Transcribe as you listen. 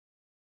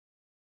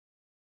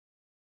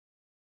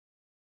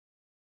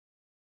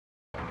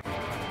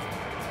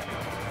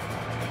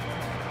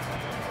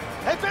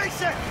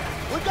Vincent!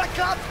 We've got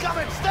cops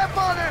coming! Step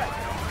on it!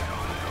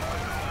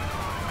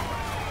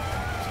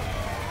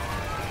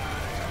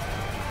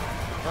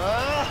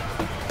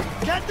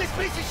 Get this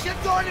piece of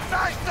shit going any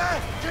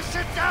faster! Just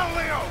sit down,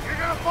 Leo! You're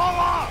gonna fall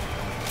off!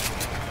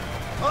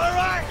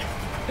 Alright!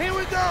 Here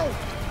we go!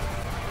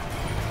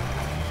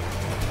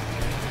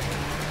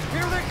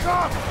 Here they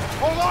come!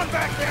 Hold on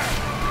back there!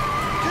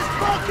 Just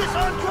focus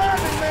on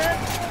driving, man!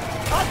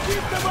 I'll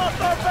keep them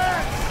off our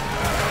backs!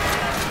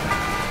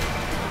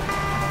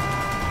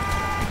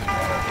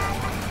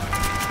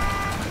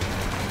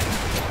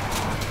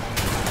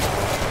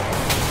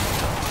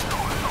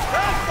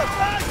 Faster!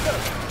 Faster!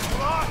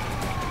 Hold on!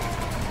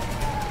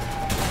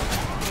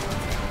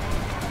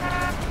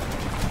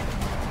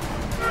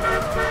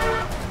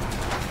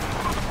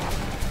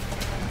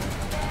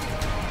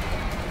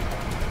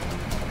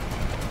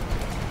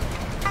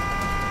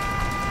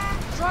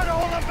 Try to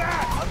hold them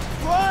back! I'm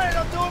trying!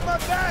 I'm doing my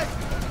best!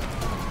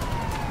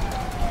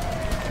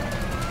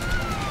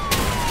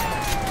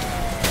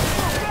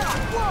 Oh, God!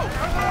 Whoa!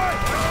 Turn the light!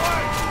 Turn the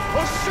light!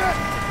 Oh, shit!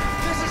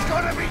 This is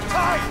gonna be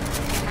tight!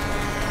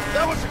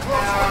 That was a close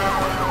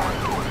one!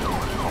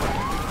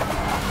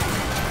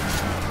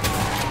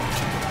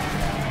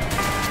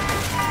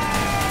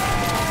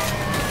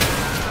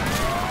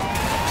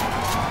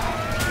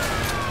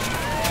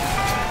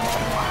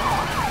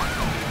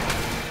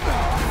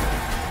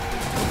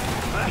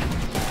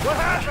 What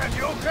happened?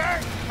 You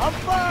okay? I'm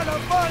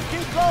fine,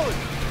 keep going.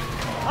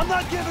 I'm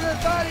not giving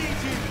it that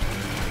easy.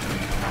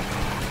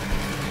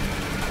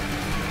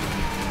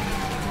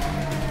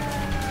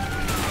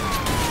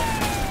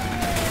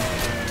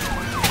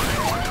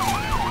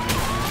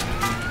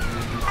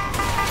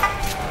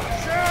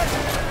 Shit!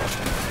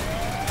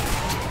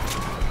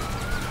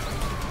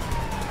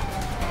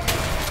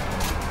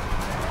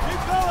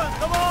 Keep going,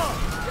 come on!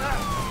 Yeah.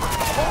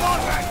 Hold on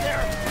back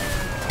there!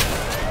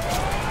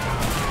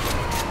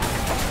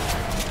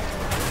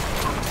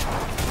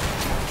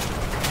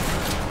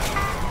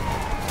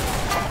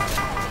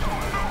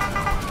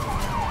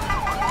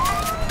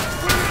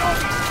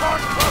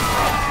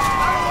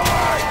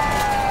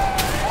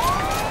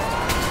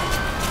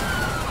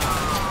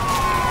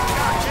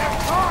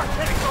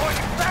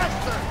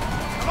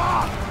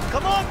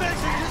 Come on,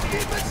 Vincent, just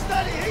keep it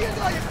steady. Here you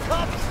go, you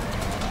cops.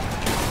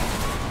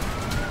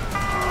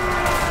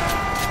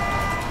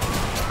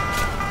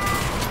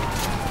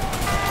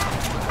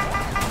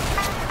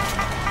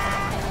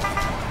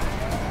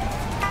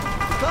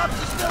 The cops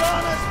are still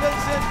on us,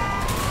 Vincent.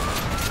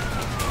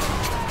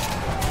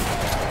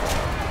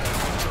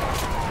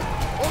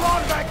 Hold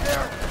on back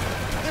there.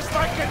 This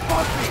might get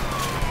bumpy.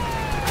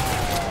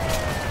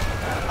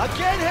 I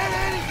can't hit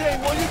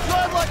anything while you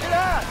drive like an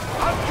ass.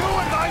 I'm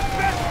doing my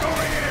best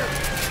over here.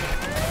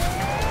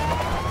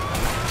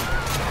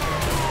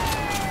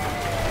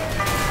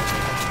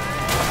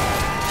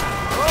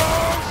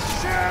 Oh,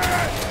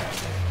 shit!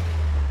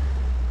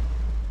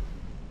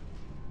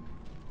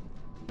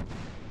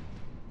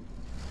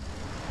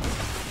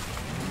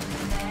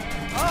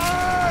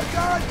 Ah,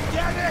 God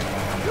damn it!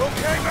 You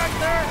okay back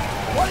there?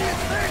 What do you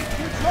think?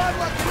 You drive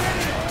like an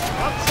idiot.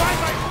 I'm trying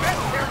my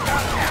best here,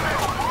 goddammit.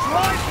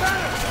 Drive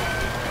better.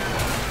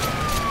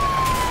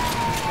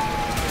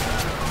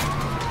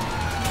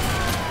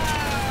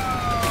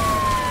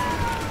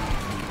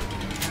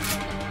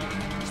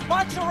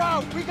 Spots are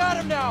out! We got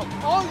him now!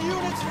 All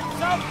units from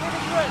south for the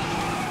bridge!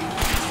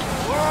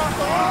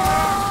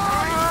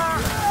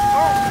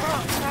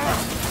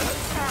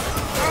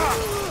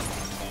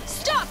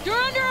 Stop! You're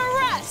under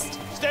arrest!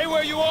 Stay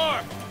where you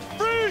are!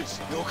 Freeze!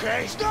 You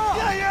okay? Stop!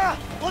 Yeah!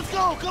 Let's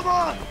go! Come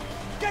on!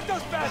 Get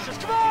those bastards!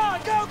 Come on!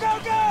 Go, go,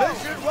 go!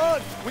 Vincent,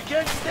 run! We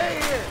can't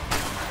stay here!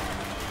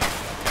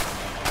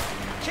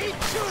 Keep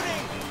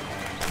shooting!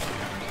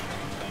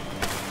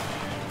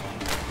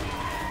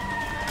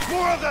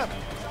 More of them!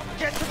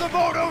 Get to the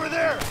boat over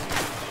there!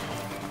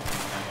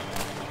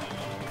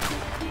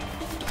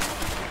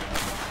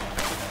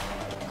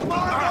 Come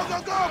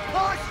on, go!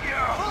 Push!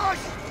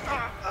 Push!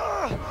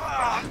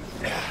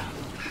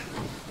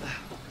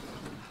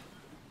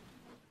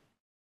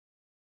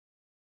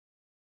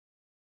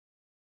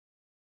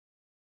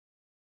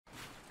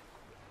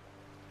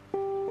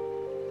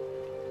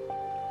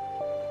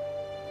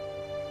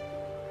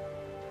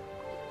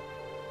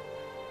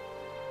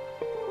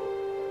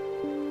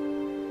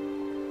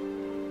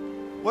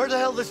 Where the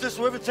hell does this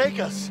river take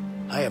us?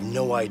 I have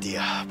no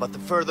idea, but the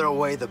further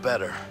away, the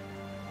better.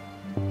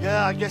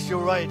 Yeah, I guess you're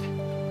right.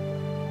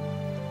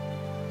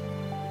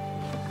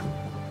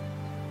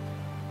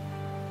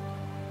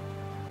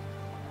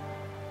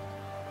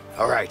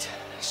 All right,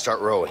 start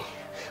rowing.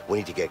 We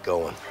need to get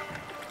going.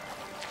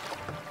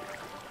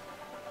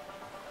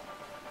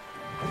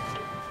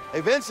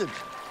 Hey, Vincent.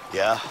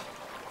 Yeah?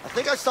 I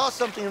think I saw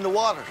something in the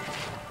water.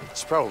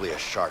 It's probably a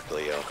shark,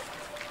 Leo.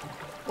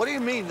 What do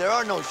you mean? There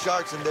are no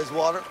sharks in this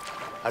water.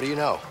 How do you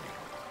know?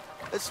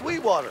 It's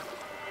sweet water.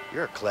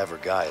 You're a clever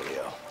guy,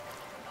 Leo.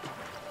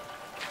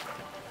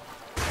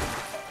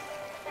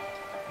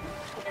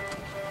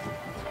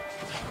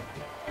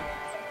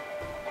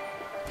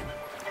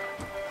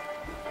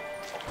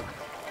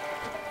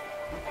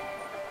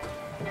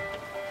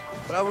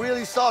 But I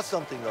really saw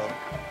something, though.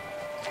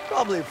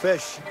 Probably a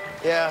fish.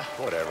 Yeah,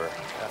 whatever.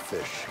 A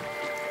fish.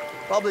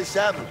 Probably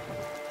salmon.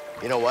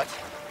 You know what?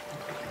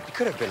 It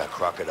could have been a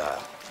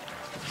crocodile.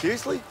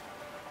 Seriously?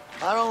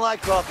 I don't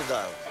like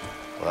crocodiles.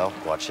 Well,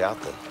 watch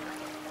out then.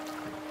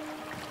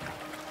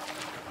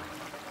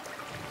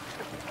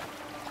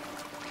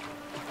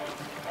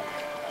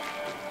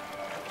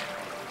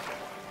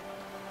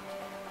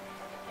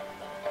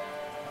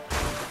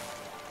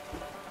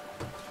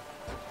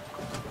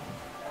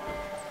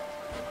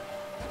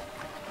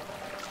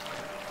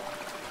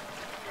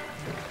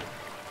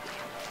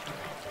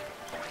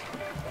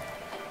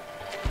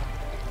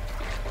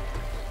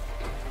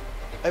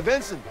 Hey,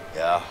 Vincent.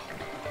 Yeah.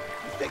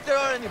 You think there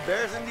are any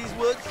bears in these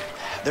woods?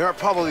 There are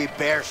probably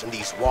bears in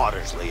these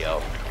waters,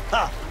 Leo.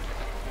 Ha!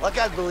 Like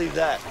I'd believe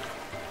that.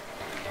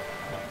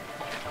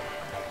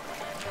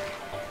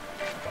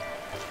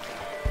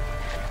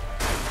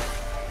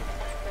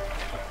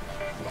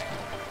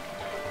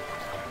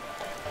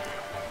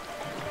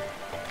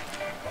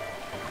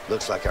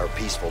 Looks like our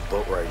peaceful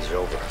boat ride is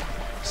over.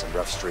 Some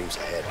rough streams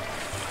ahead.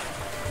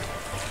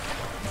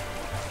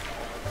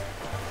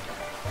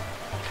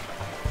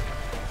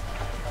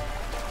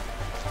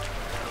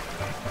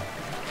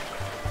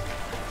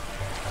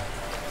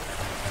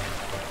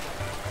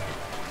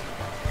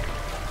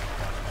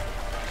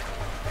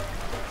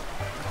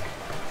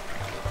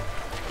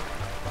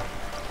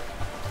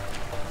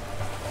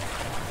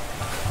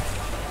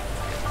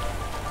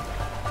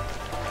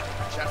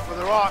 Check for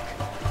the rock.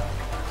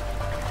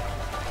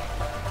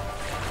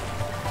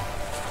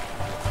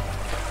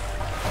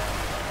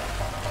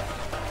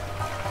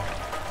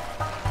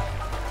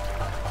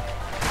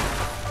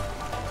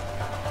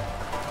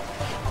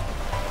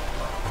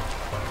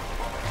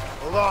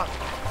 Hold on.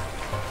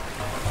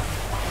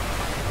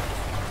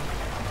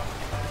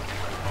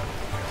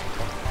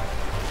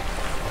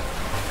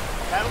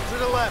 Paddle to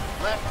the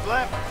left,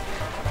 left.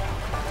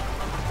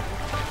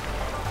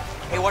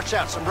 Hey, watch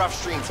out. Some rough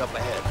streams up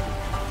ahead.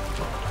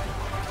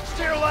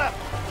 Steer left.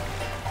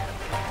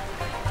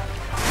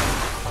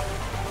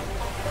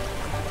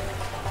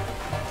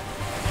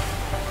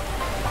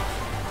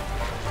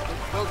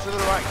 Go to the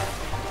right.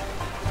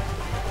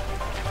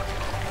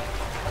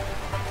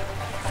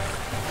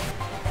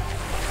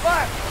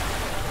 Left.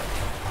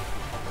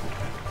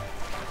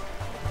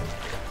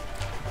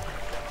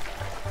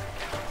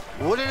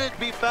 Wouldn't it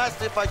be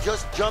fast if I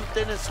just jumped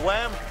in and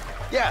swam?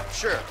 Yeah,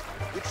 sure.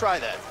 You try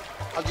that.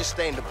 I'll just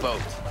stay in the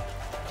boat.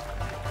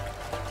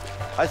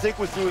 I think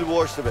we're through the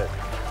worst of it.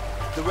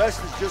 The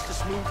rest is just a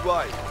smooth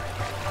ride.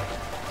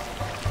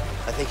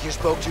 I think you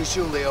spoke too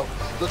soon, Leo.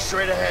 Look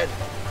straight ahead.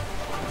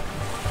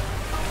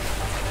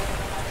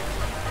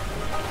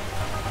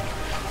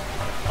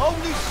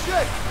 Holy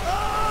shit!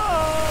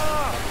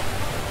 Ah!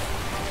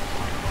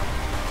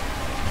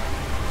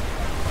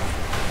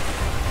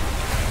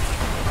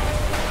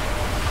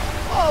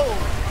 Oh!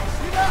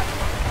 See that?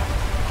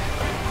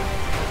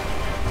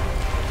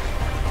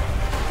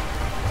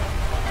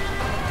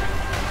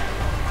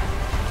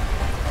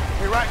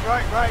 Hey, right.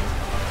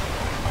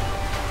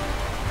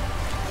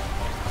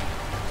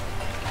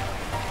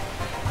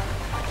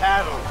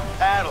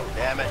 Paddle,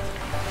 damn it.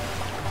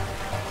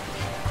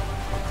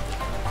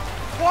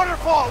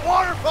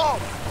 Waterfall!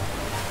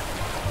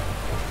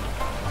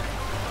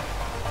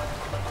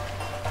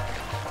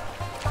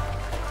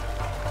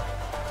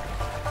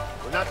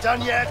 We're not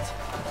done yet.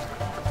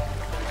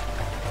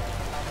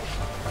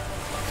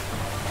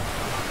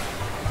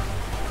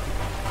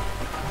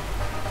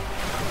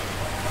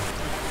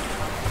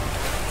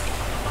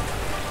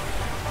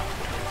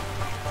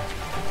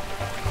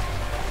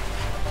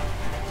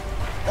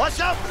 Watch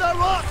out for that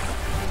rock!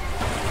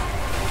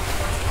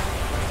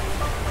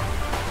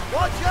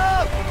 Watch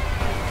out!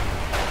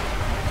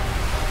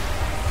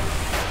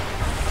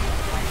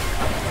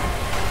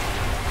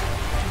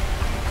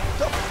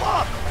 The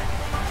fuck?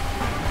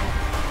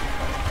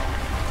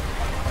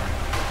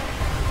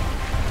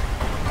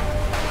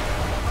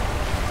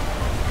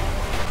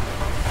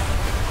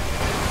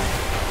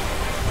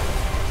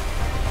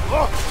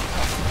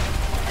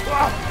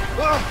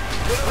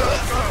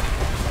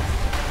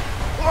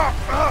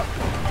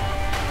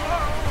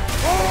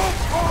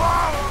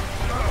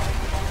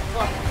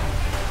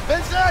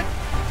 Vincent!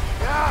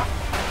 Yeah,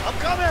 I'm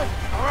coming!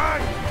 all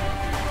right.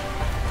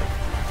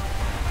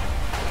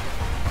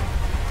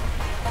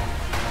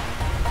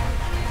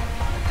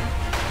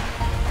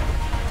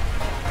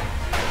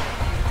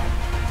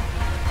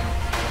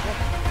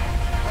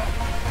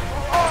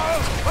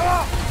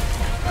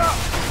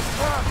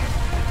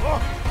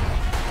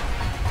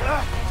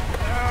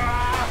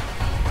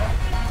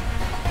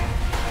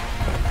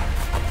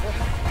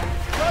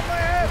 Grab my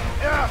hand!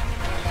 Yeah.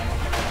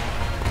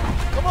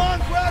 Come on,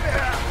 grab it!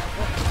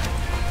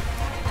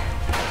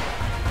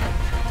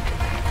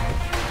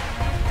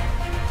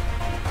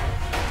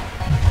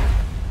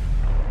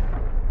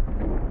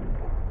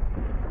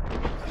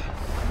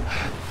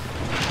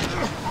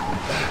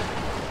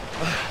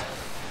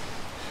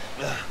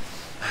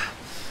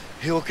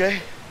 You okay?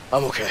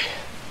 I'm okay.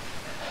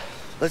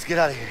 Let's get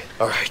out of here.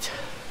 All right.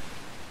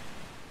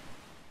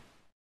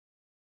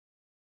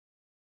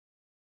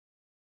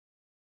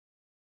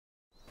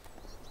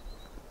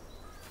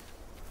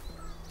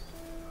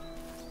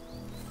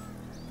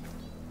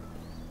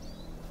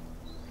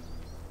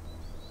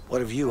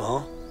 What of you,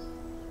 huh?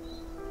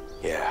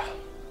 Yeah.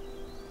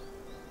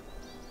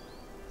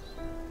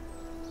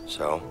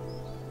 So?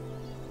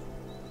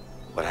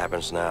 What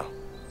happens now?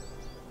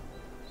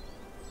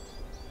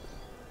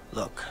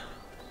 Look.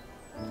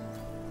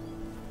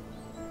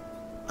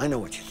 I know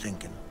what you're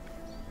thinking.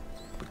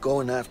 But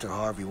going after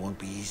Harvey won't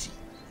be easy.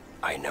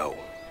 I know.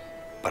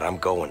 But I'm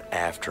going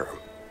after him,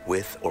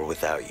 with or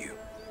without you.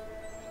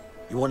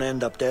 You want to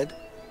end up dead?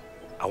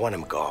 I want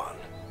him gone.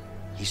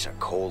 He's a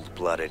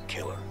cold-blooded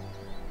killer.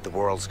 The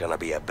world's gonna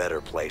be a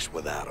better place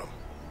without him.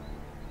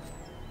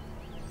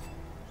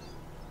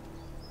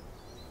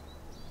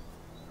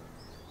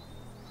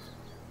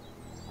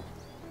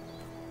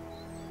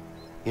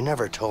 You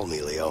never told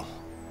me, Leo.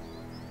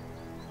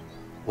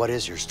 What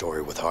is your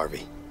story with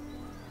Harvey?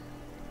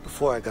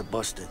 Before I got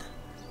busted,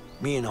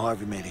 me and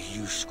Harvey made a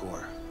huge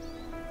score.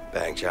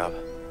 Bang job?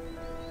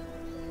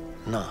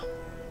 Nah.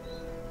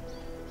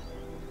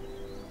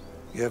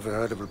 You ever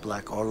heard of a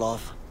Black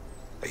Orlov?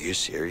 Are you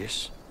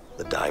serious?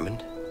 The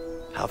diamond?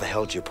 How the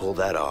hell did you pull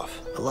that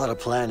off? A lot of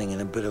planning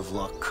and a bit of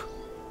luck.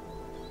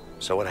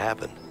 So what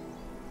happened?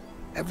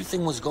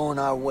 Everything was going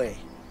our way.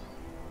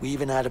 We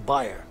even had a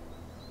buyer.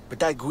 But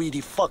that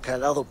greedy fuck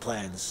had other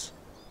plans.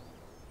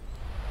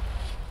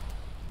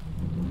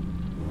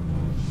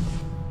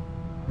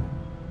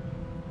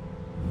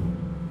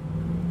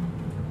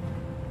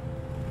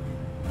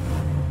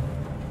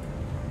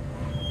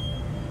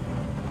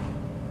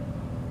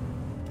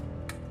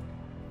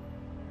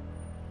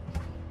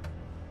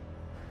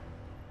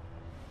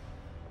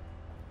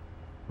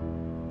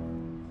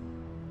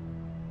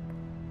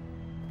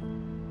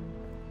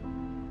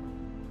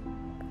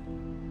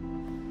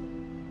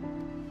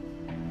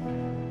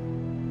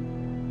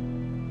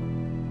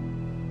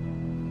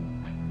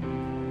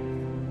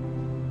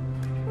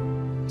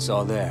 It's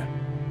all there.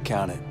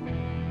 Count it.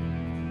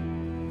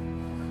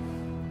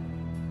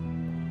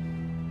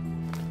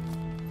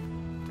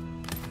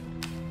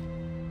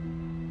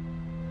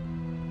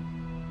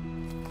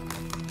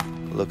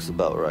 Looks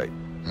about right.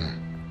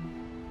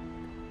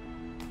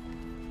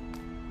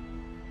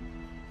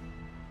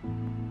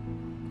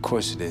 Of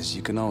course it is.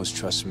 You can always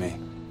trust me.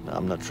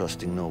 I'm not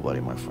trusting nobody,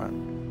 my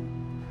friend.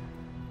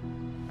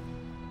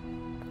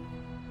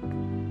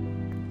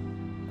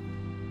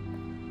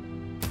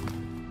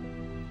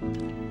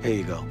 Here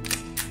you go.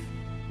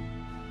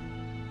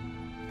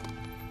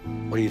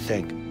 What do you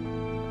think?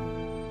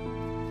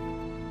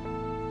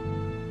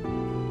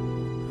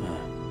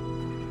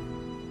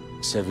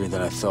 It's heavier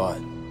than I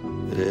thought.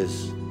 It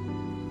is.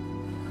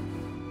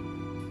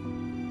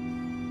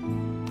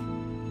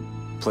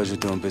 Pleasure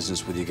doing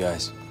business with you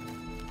guys.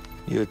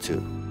 You too.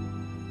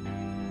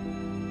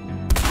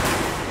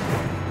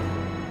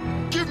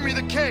 Give me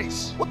the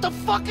case! What the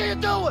fuck are you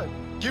doing?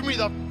 Give me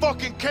the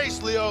fucking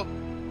case, Leo!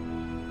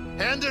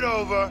 Hand it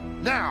over,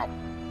 now!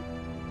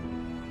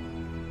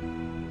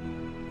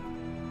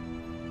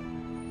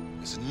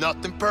 It's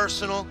nothing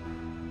personal,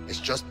 it's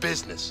just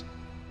business.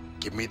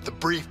 Give me the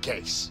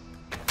briefcase.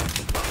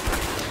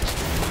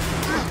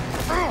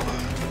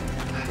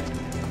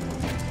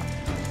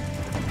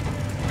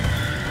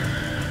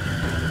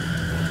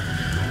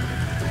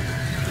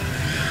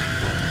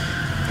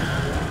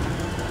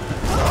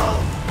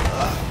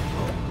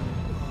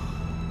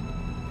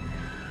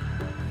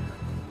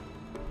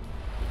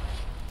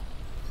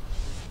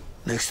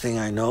 Next thing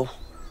I know,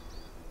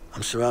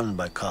 I'm surrounded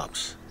by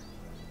cops.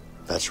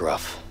 That's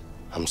rough.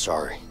 I'm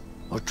sorry.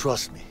 Oh,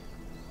 trust me.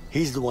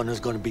 He's the one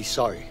who's gonna be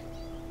sorry.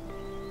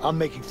 I'm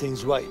making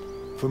things right.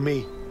 For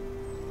me.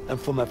 And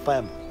for my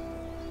family.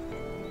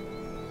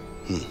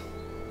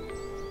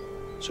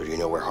 So do you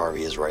know where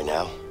Harvey is right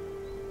now?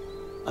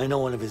 I know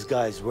one of his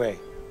guys, Ray.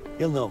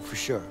 He'll know for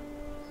sure.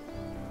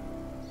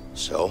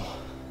 So?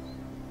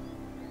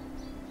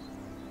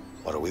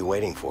 What are we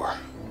waiting for?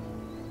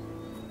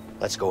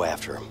 Let's go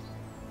after him.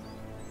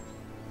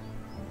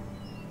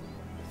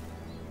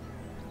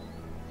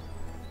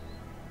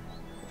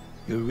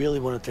 You really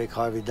want to take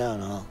Harvey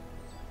down, huh?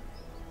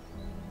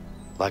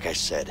 Like I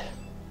said,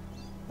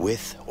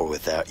 with or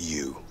without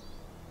you,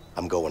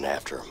 I'm going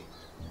after him.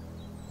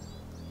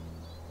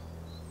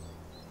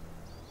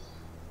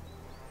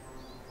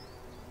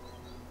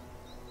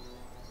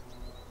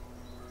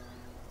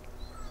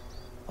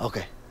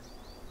 Okay.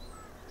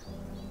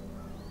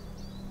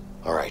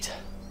 All right.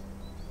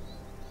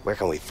 Where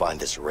can we find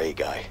this Ray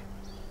guy?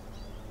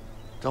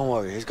 Don't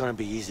worry, he's gonna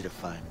be easy to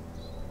find.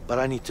 But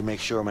I need to make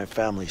sure my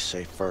family's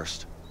safe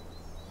first.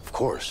 Of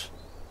course.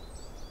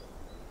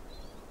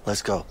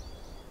 Let's go.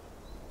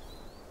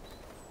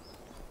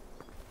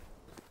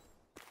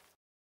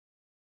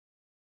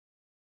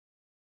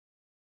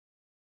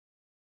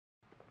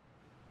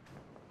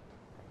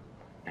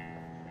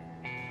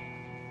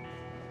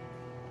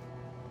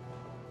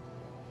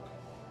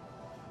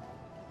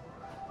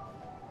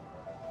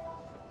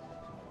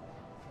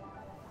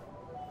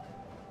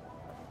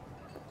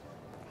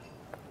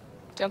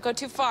 Don't go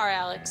too far,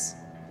 Alex.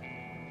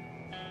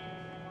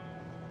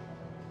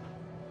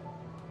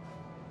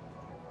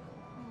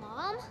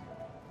 Mom?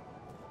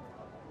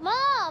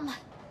 Mom!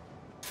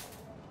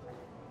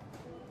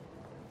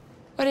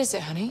 is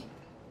it, honey?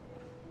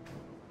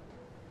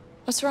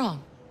 What's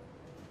wrong?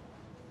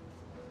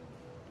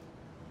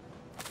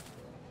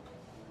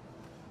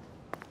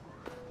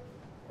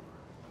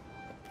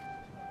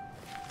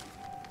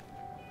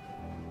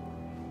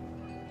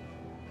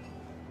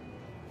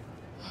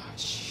 Oh,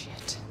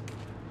 shit.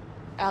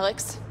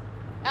 Alex?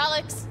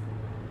 Alex!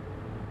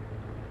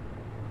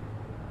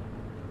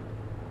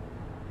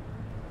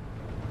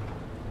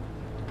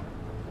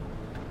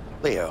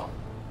 Leo,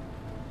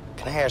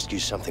 can I ask you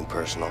something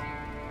personal?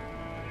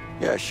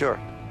 Yeah, sure.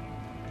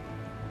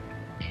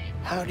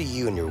 How do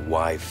you and your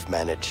wife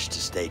manage to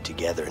stay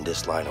together in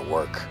this line of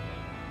work?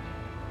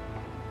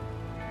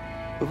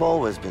 We've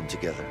always been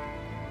together.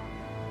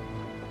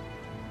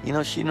 You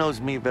know, she knows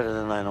me better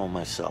than I know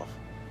myself.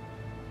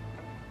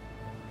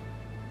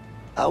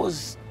 I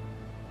was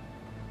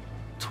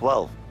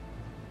 12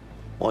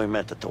 when we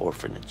met at the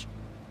orphanage.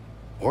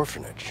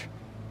 Orphanage?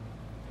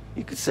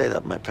 You could say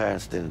that my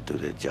parents didn't do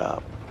their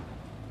job.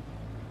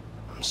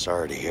 I'm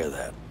sorry to hear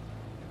that.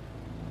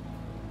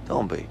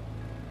 Don't be.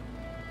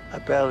 I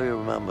barely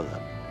remember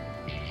them.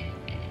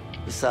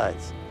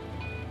 Besides,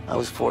 I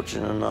was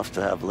fortunate enough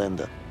to have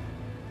Linda.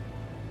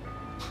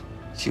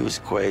 She was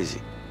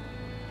crazy.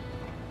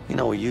 You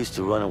know, we used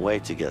to run away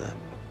together.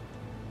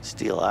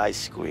 Steal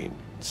ice cream,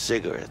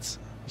 cigarettes,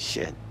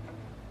 shit.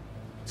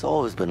 It's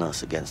always been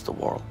us against the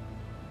world.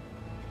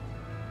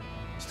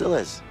 Still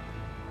is,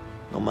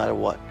 no matter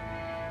what.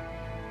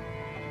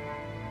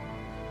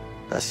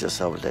 That's just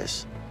how it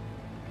is.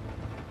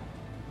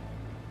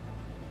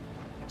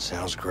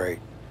 Sounds great.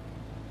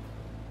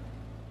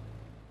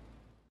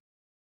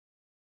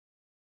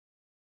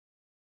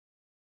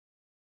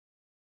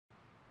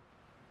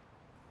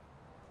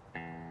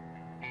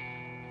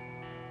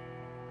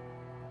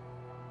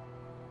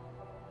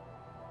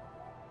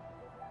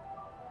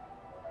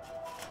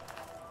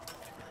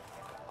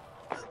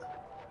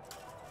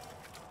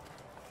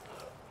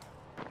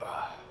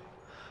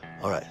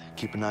 All right,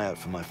 keep an eye out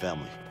for my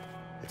family.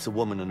 It's a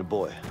woman and a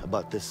boy,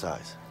 about this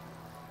size.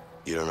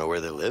 You don't know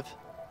where they live?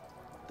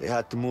 They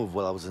had to move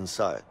while I was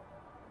inside.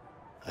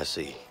 I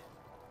see.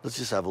 Let's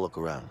just have a look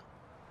around.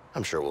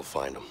 I'm sure we'll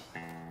find them.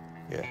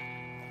 Yeah.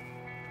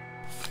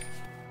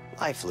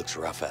 Life looks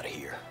rough out of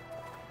here.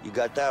 You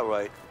got that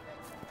right.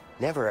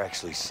 Never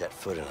actually set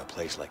foot in a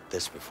place like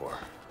this before.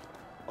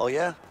 Oh,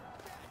 yeah?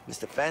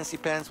 Mr. Fancy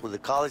Pants with a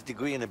college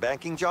degree and a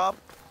banking job?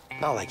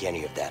 Not like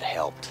any of that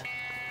helped.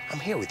 I'm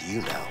here with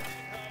you now.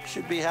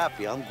 Should be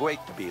happy. I'm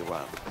great to be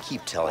around.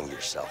 Keep telling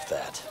yourself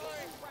that.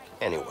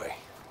 Anyway,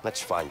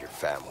 let's find your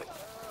family.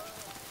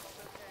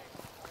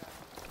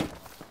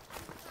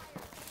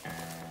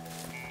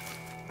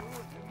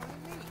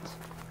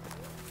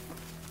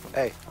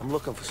 Hey, I'm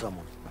looking for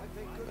someone.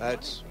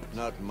 That's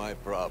not my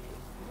problem.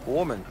 A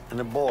woman and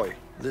a boy,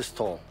 this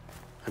tall.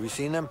 Have you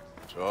seen them?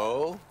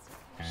 So,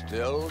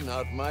 still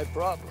not my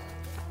problem.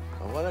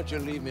 Now, why don't you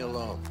leave me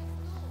alone?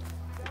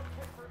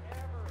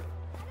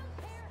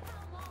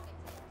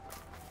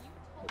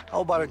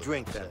 How about a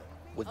drink, then?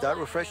 Would that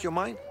refresh your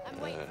mind?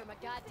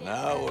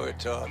 Now we're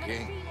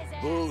talking.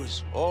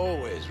 Booze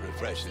always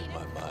refreshes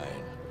my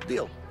mind.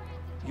 Deal.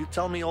 You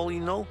tell me all you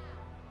know,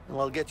 and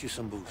I'll get you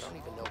some booze.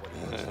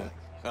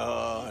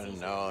 Oh,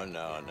 no.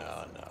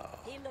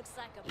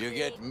 You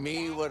get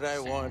me what I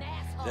want,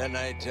 then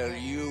I tell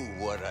you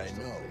what I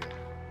know.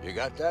 You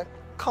got that?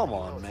 Come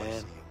on,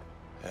 man.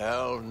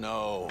 Hell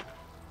no.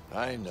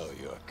 I know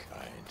your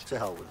kind. To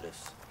hell with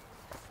this.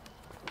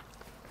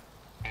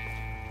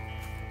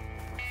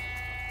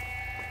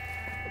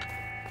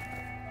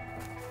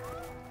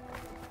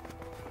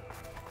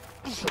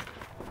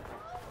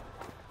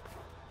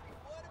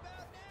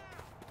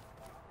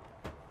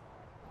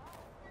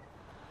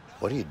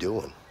 What are you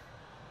doing?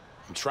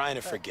 I'm trying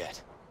to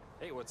forget.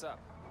 Hey, what's up?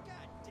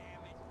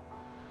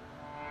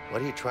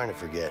 What are you trying to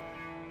forget?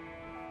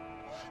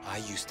 I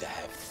used to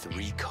have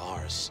 3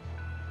 cars,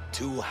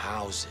 2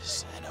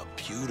 houses, and a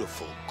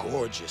beautiful,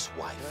 gorgeous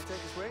wife.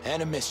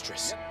 And a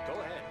mistress. Go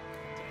ahead.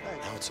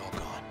 Now it's all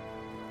gone.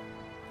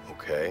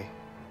 Okay.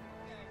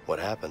 What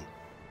happened?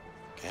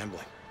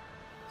 Gambling.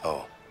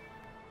 Oh.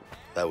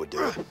 That would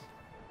do it.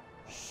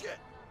 Shit.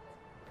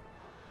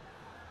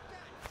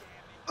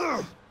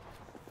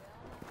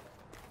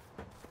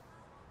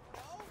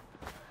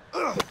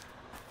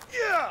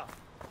 Yeah!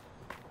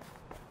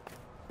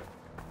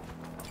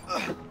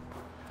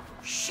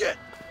 Shit!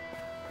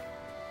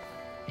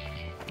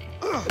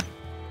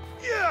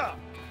 Yeah!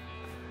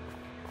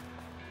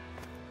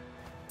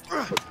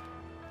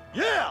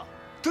 Yeah!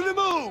 To the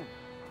moon!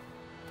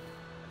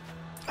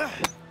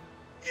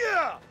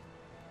 Yeah!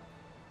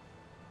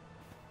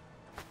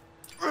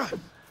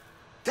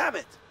 Damn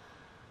it!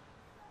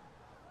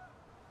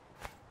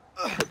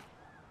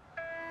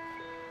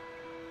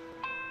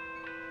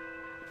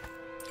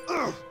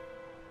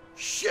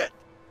 Shit!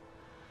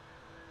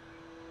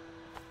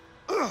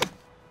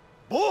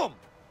 Boom!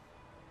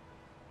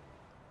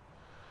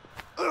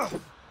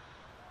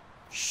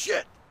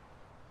 Shit!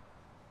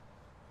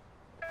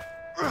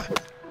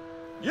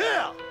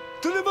 Yeah!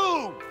 To the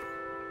moon!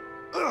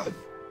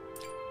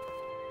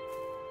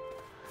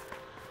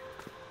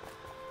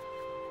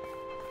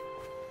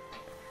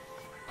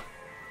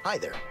 Hi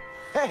there.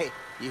 Hey,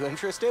 you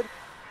interested?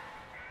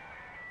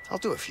 I'll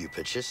do a few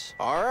pitches.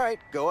 All right,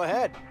 go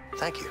ahead.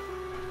 Thank you.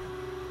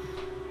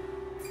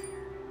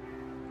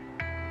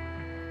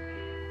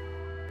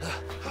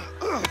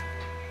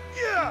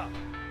 Yeah!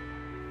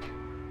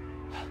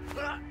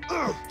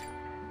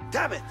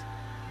 Damn it!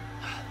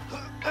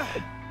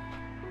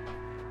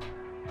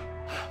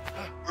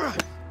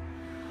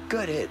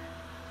 Good hit.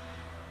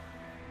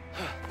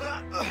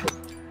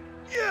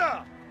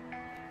 Yeah!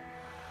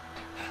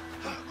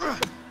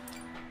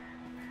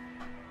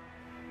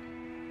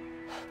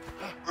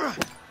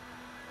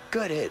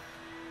 Good hit.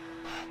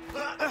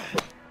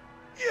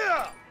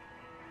 Yeah!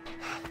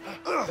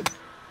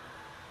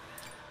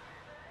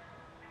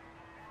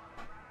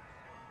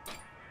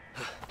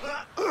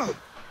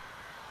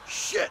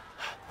 Shit!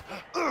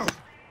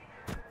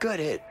 Good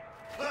hit.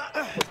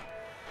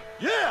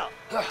 Yeah!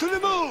 To the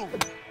moon!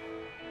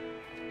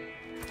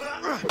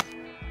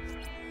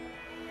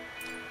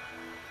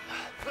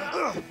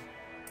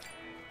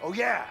 Oh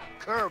yeah,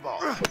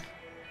 curveball.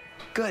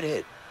 Good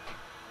hit.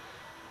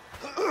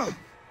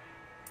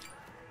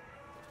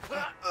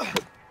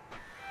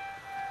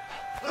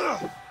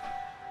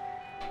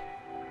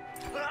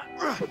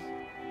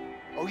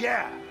 Oh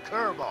yeah,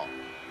 curveball.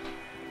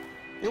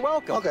 You're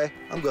welcome. Okay,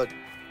 I'm good.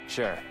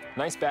 Sure.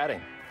 Nice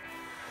batting.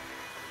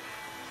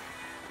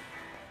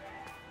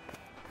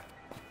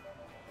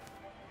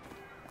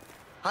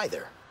 Hi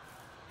there.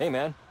 Hey,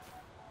 man.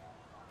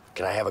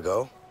 Can I have a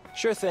go?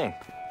 Sure thing.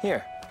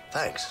 Here.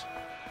 Thanks.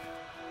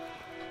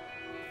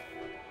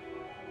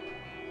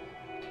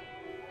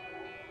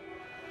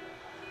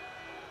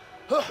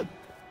 Huh.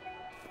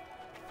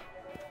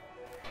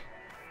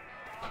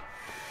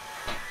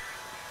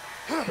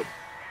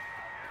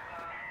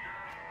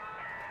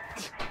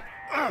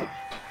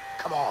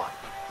 Come on.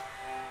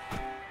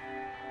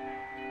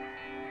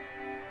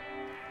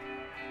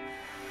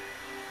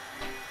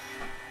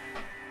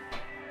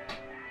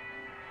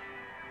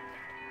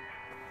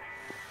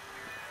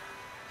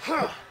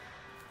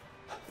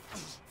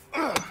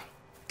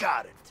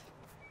 Got it.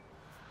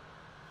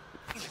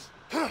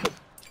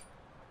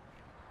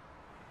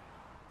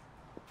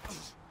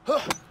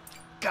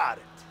 Got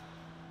it.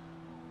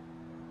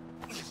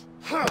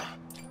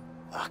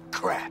 Ah,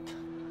 crap.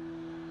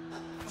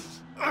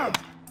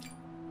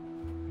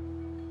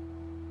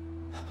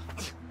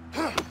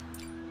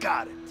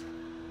 Got it.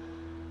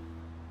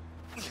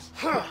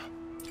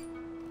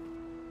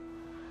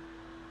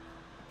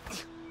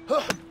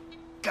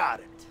 Got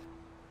it.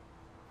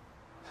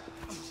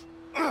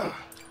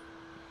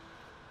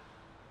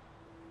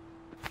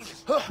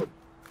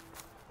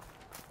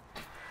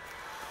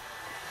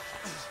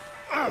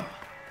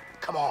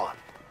 Come on.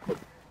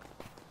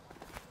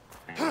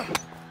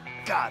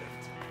 Got it.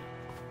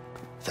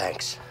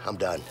 Thanks, I'm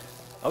done.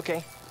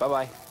 Okay.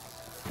 Bye-bye.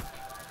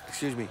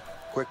 Excuse me,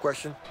 quick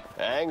question.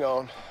 Hang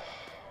on.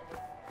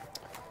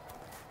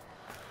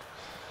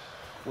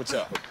 What's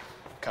up?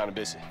 Kind of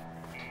busy.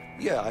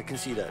 Yeah, I can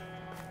see that.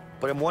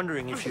 But I'm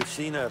wondering if you've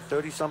seen a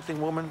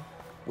 30-something woman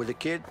with a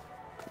kid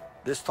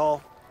this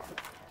tall?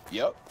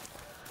 Yep.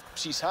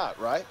 She's hot,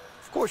 right?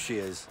 Of course she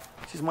is.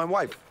 She's my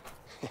wife.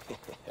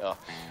 Oh,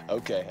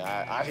 okay,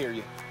 I hear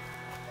you.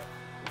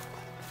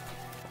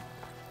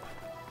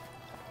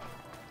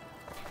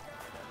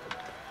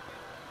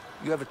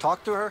 You ever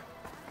talked to her?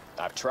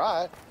 I've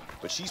tried,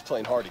 but she's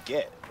playing hard to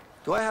get.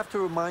 Do I have to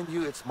remind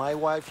you it's my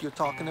wife you're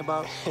talking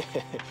about?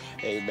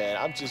 Hey, man,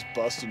 I'm just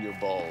busting your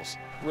balls.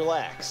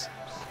 Relax.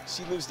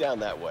 She lives down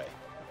that way.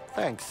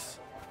 Thanks.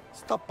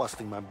 Stop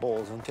busting my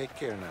balls and take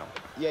care now.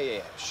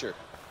 Yeah, sure.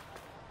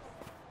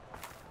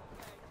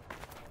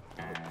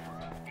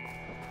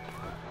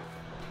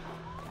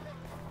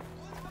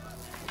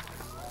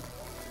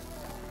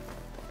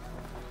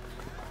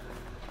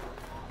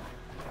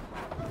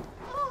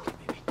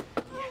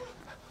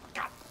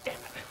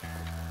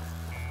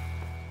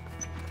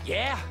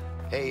 Yeah?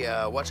 Hey,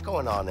 what's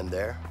going on in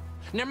there?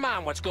 Never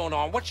mind what's going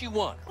on. What you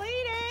want?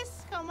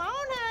 Cletus, come on,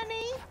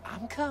 honey.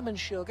 I'm coming,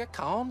 sugar.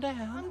 Calm down.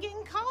 I'm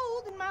getting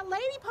cold in my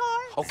lady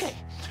parts. Okay.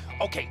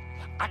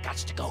 I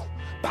gots to go.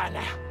 Bye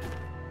now.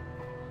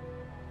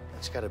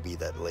 That's gotta be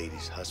that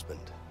lady's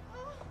husband.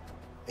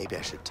 Maybe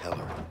I should tell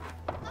her.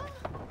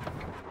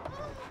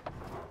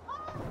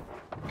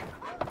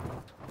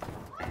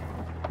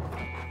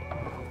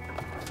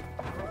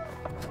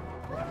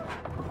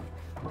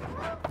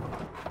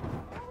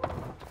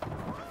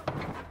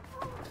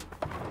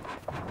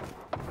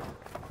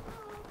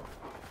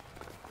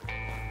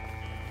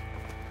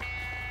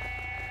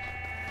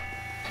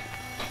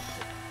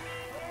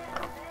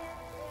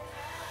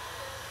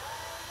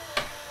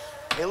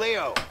 Hey,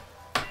 Leo,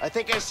 I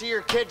think I see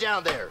your kid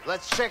down there.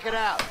 Let's check it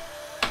out.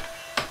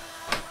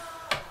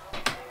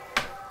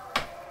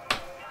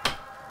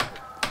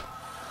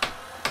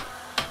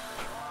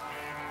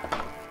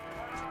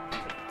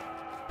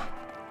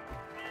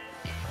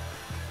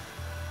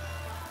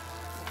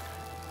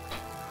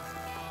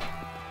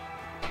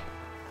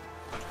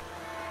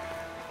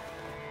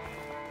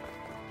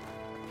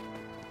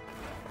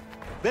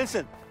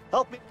 Vincent,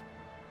 help me.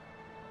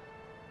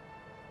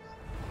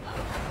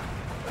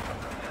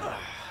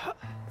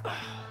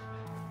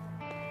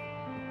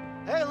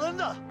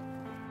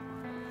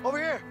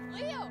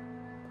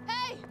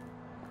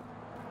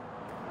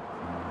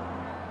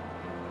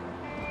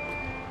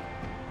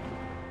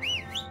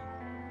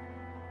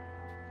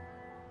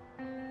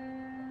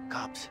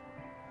 cops.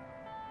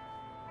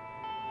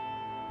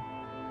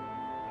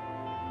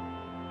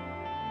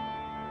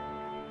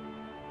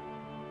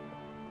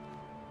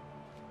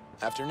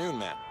 Afternoon,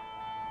 ma'am.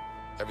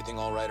 Everything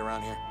all right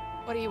around here?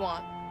 What do you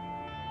want?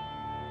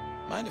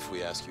 Mind if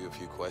we ask you a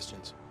few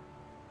questions?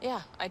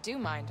 Yeah, I do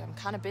mind. I'm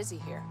kind of busy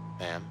here.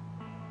 Ma'am,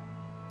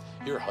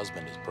 your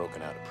husband is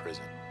broken out of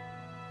prison.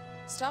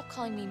 Stop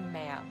calling me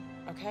ma'am,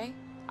 okay?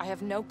 I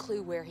have no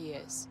clue where he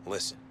is.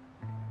 Listen,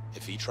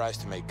 if he tries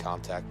to make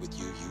contact with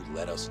you, you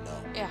let us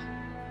know. Yeah,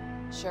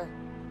 sure.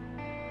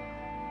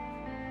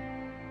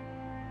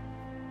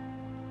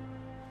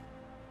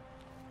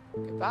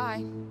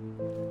 Goodbye.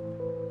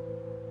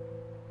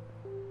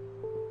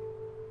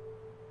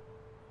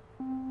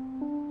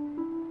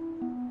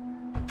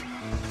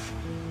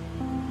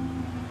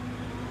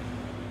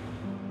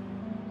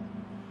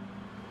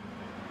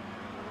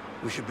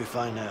 We should be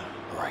fine now.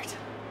 Right.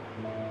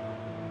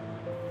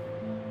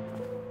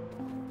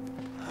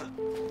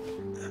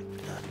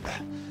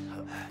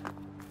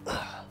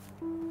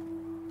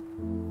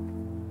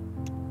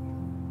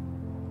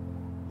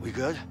 We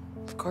good?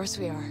 Of course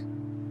we are.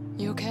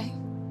 You okay?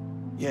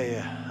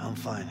 Yeah, I'm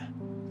fine.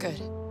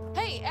 Good.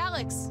 Hey,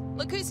 Alex!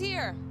 Look who's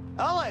here!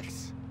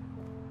 Alex!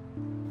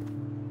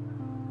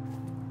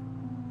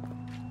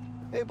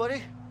 Hey,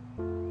 buddy.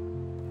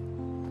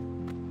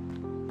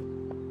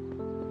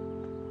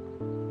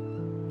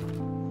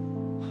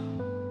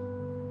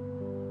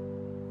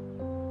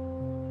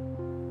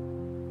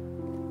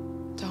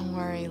 Don't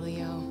worry,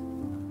 Leo.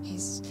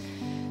 He's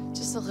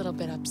just a little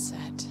bit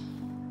upset.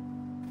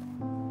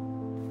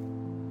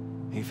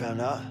 He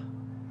found out?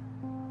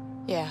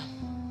 Yeah,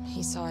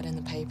 he saw it in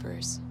the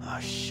papers. Oh,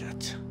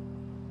 shit.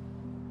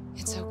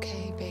 It's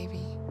okay,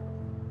 baby.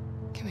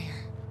 Come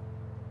here.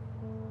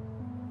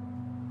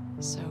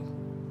 So,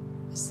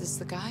 is this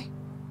the guy?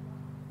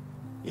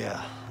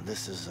 Yeah,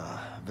 this is,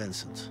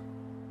 Vincent.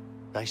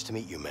 Nice to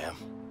meet you, ma'am.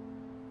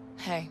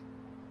 Hey.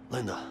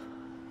 Linda,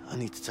 I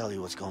need to tell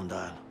you what's going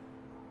down.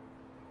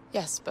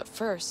 Yes, but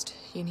first,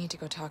 you need to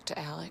go talk to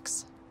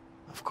Alex.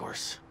 Of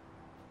course.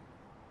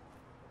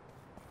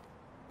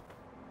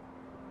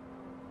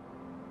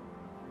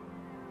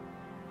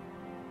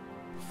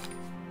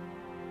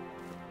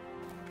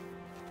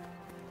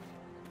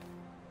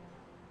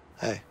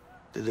 Hey,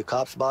 did the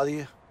cops bother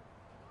you?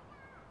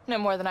 No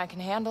more than I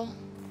can handle.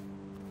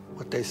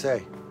 What'd they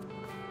say?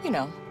 You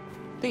know,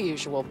 the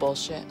usual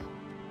bullshit.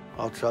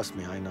 Oh, trust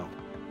me, I know.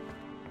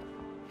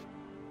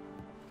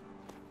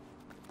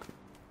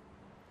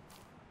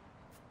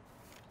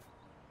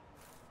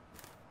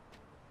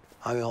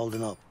 How you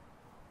holding up?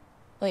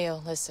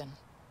 Leo, listen.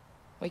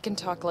 We can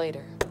talk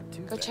later.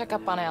 Go check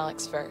up on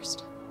Alex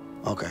first.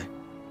 Okay,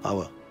 I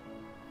will.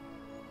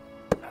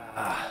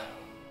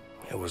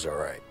 It was all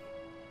right.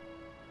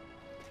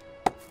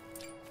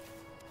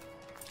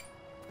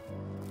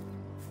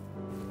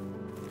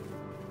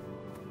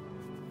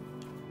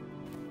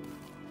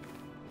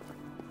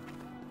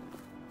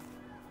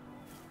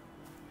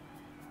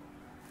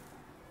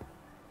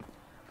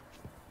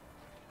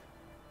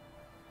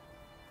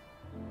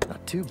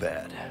 Not too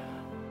bad.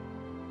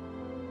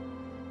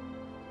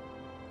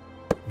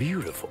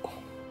 Beautiful.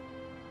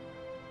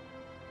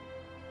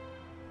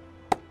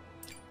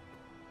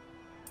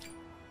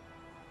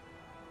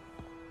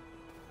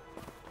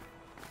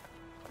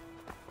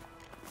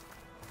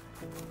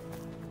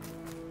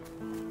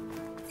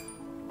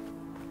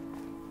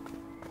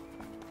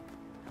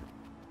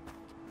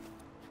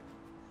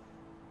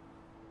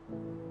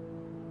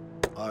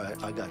 All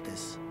right, I got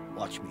this.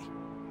 Watch me.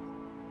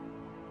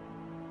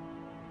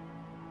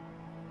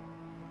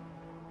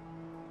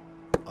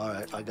 All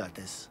right, I got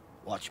this.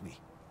 Watch me.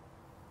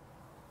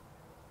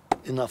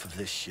 Enough of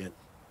this shit.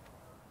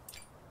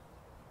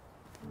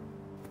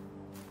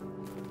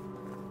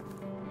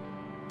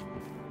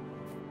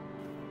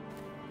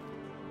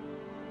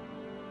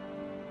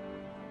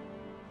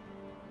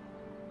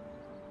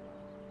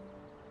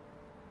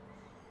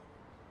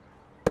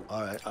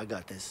 All right, I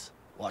got this.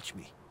 Watch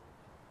me.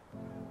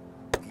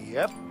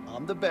 Yep,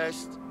 I'm the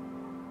best.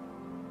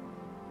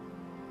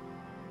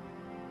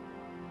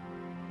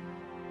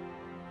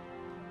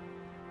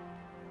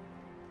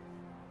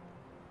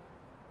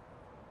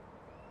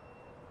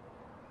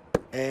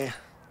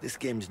 This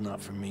game's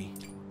not for me.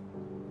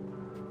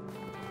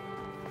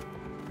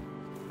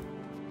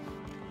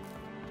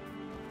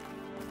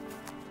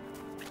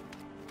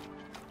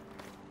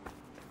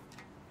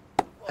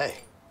 Hey,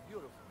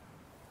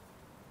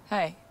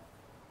 Hey,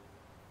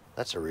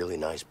 that's a really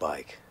nice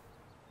bike.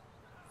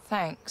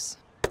 thanks.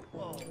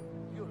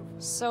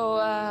 So,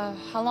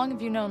 how long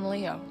have you known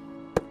Leo?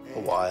 A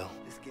while,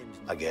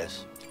 I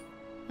guess.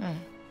 Hmm.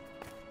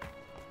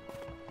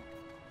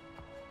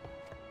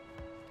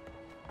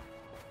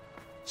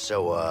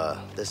 So,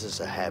 this is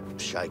a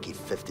Hab-Shikey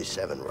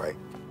 57, right?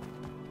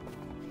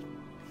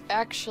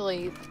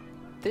 Actually,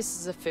 this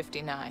is a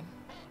 59.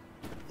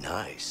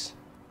 Nice.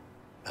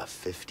 A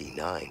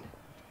 59.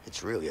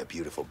 It's really a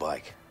beautiful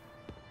bike.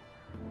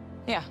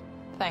 Yeah,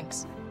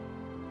 thanks.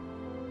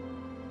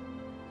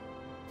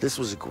 This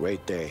was a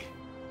great day.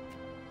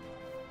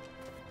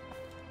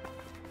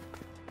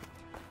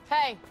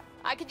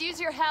 I could use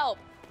your help.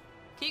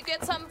 Can you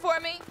get something for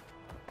me?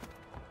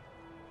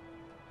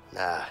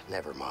 Nah,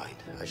 never mind.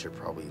 I should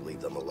probably leave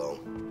them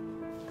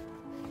alone.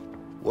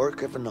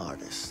 Work of an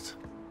artist.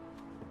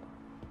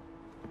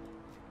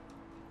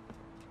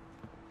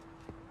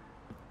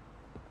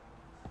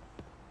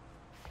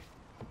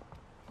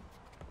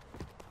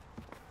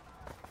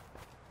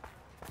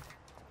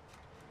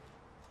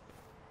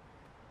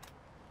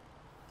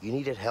 You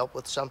needed help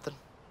with something?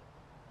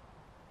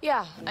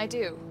 Yeah, I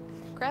do.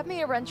 Grab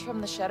me a wrench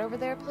from the shed over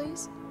there,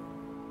 please.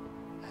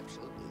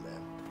 Absolutely,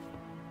 ma'am.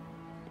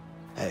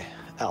 Hey,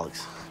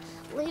 Alex.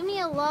 Leave me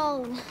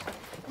alone.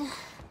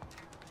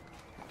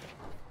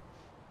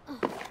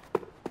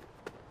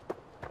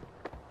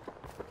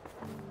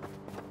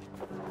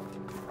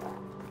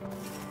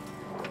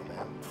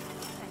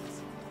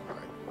 Thanks. All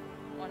right.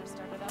 Want to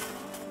start it up?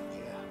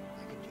 Yeah,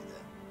 I can do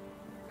that.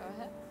 Go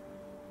ahead.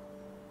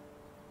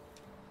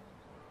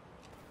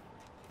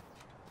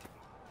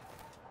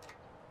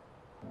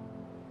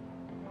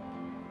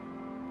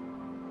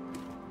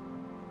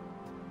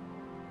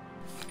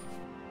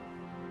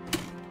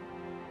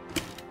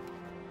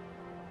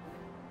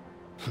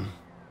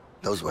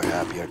 Those were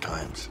happier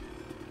times.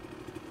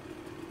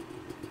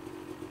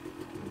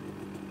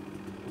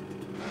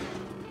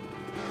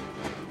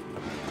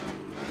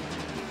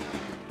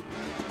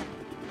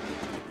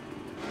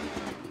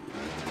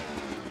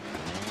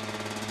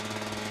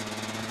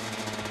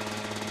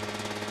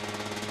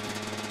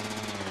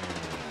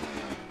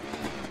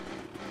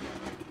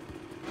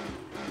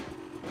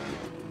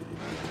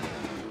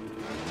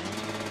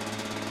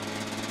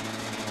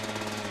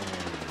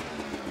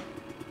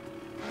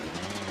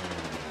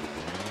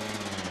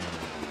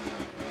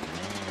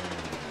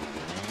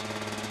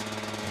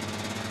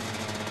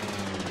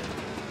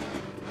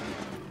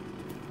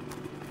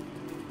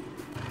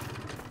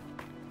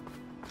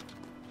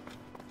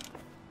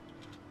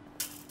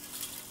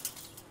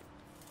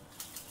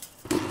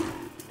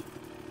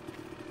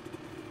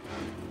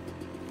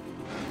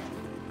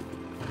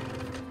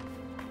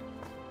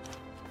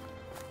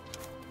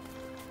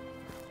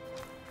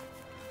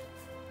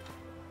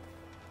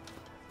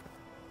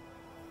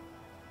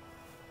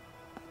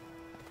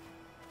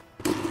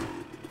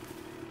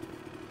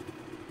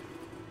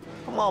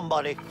 Come on,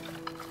 buddy.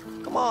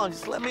 Come on,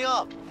 just let me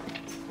up.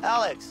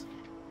 Alex.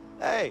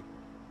 Hey.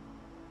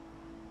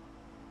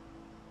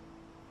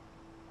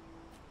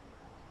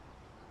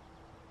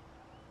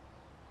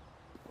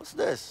 What's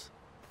this?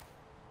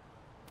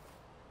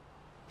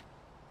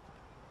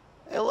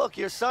 Hey, look,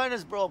 your sign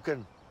is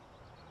broken.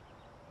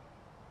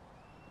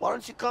 Why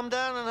don't you come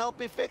down and help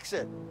me fix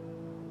it?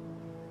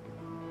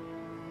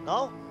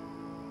 No?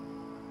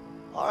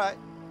 All right.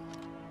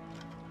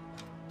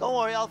 Don't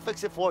worry, I'll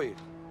fix it for you.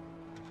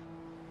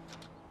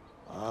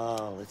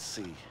 Let's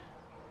see.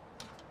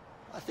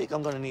 I think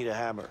I'm gonna need a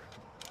hammer.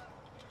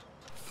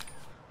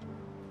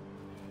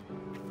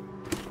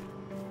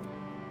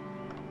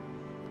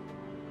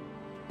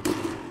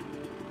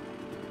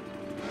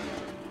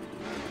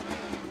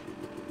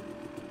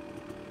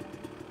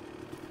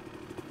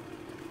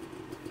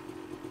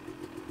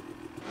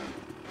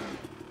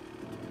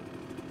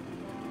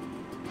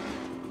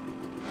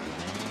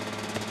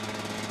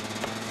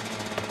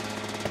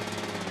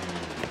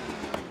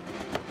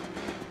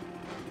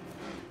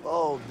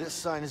 Oh, this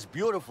sign is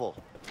beautiful.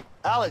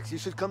 Alex, you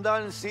should come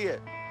down and see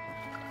it.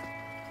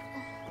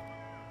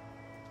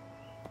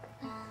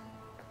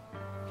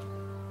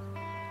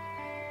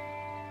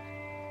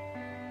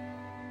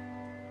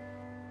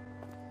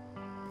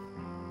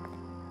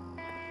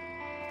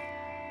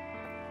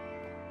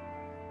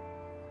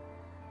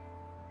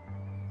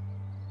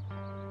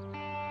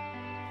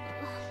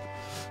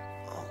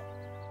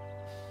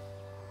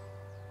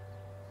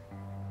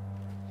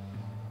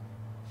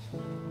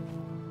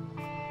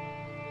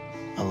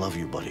 I love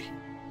you, buddy.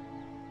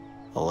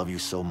 I love you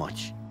so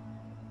much.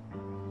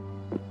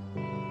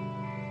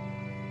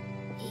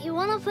 You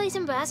wanna play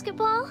some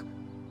basketball?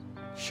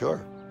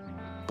 Sure.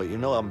 But you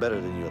know I'm better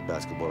than you at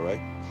basketball, right?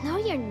 No,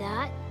 you're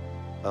not.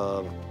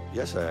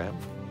 Yes I am.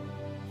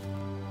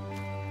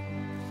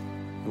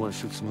 You wanna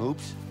shoot some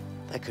hoops?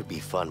 That could be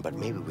fun, but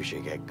maybe we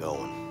should get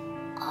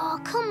going. Oh,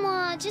 come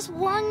on, just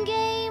one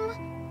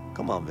game?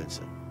 Come on,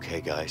 Vincent.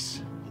 Okay,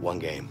 guys, one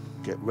game.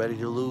 Get ready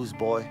to lose,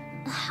 boy.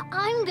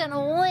 I'm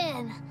gonna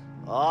win.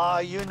 Ah,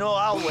 you know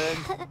I'll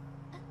win.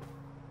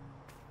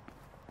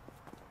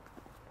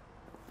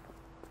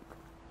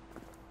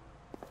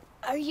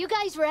 Are you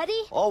guys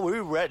ready? Oh,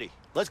 we're ready.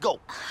 Let's go.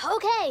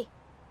 Okay.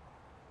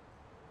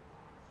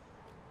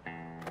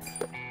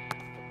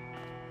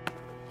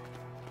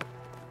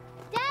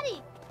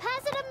 Daddy,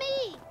 pass it to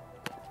me.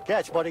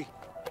 Catch, buddy.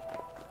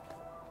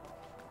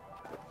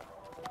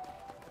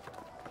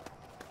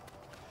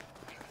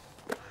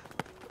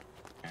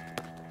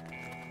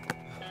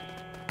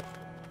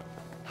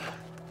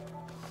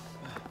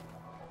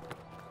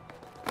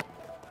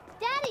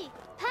 Daddy,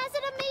 pass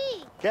it to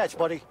me. Catch,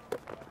 buddy.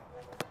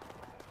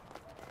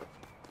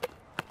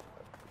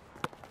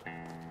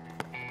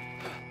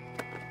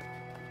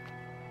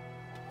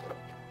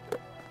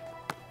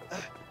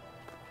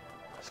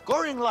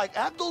 Scoring like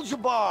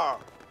Abdul-Jabbar.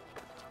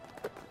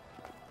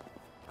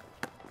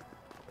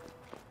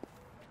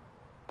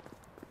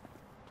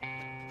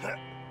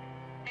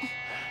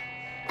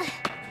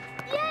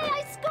 Yay,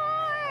 I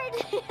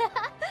scored!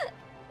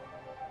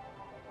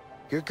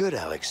 You're good,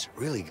 Alex.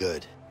 Really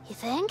good. You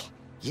think?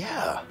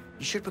 Yeah,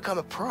 you should become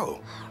a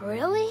pro.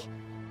 Really?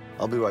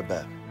 I'll be right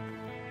back.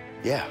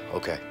 Yeah,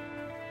 okay.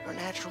 You're a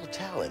natural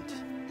talent.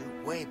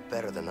 You're way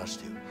better than us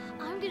two.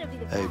 I'm gonna be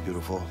the Hey, best.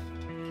 beautiful.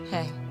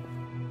 Hey.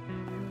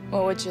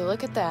 Well, would you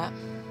look at that?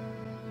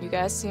 You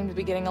guys seem to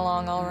be getting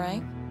along all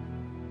right.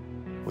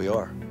 We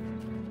are.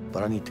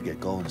 But I need to get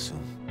going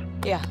soon.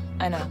 Yeah,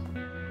 I know.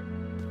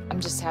 I'm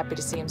just happy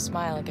to see him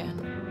smile again.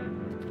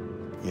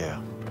 Yeah,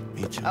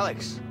 me too.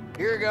 Alex,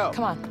 here you go.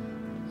 Come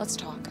on, let's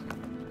talk.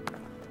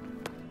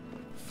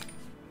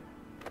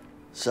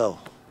 So,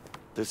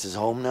 this is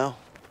home now?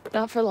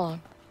 Not for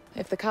long.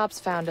 If the cops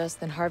found us,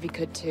 then Harvey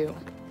could too.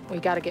 We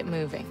gotta get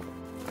moving.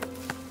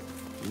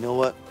 You know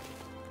what?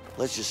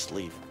 Let's just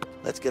leave.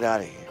 Let's get out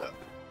of here.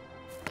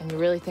 And you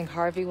really think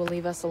Harvey will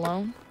leave us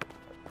alone?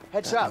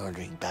 Heads That up.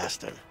 murdering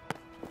bastard.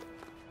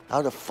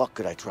 How the fuck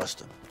could I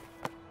trust him?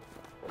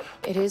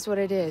 It is what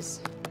it is.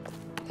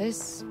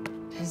 This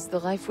is the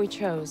life we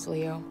chose,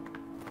 Leo.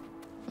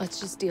 Let's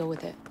just deal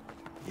with it.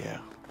 Yeah.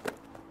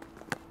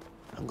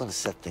 I'm gonna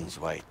set things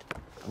right.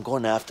 I'm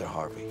going after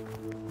Harvey.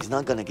 He's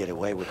not gonna get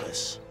away with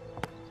this.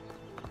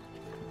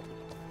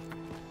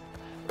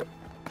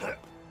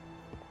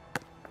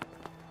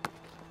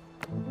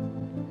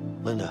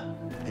 Linda,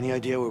 any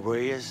idea where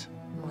Ray is?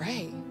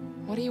 Ray,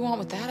 what do you want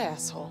with that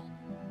asshole?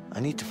 I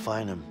need to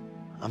find him.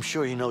 I'm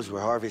sure he knows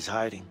where Harvey's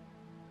hiding.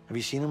 Have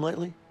you seen him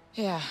lately?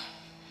 Yeah,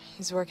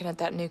 he's working at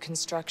that new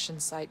construction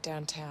site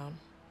downtown.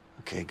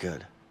 Okay,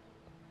 good.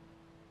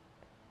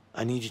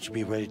 I need you to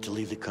be ready to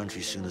leave the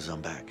country as soon as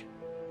I'm back.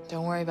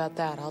 Don't worry about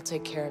that, I'll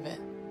take care of it.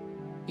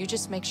 You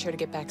just make sure to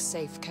get back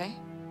safe, okay?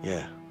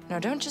 Yeah, No,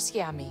 don't just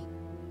yeah me.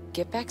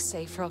 Get back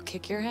safe or I'll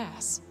kick your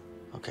ass.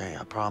 okay,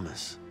 I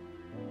promise.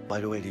 By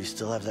the way, do you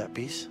still have that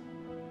piece?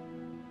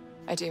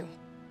 I do.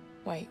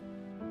 Wait.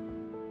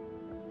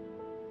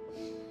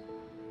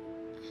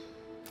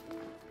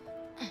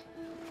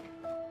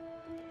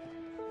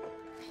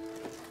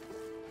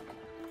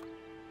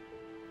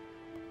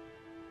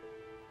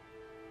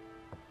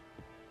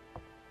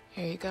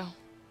 Here you go.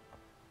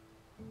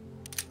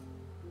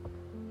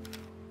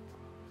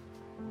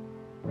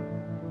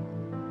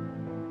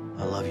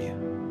 I love you.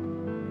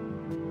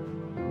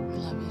 I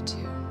love you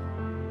too.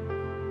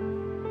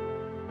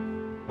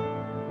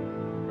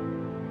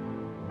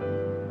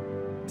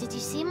 Did you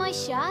see my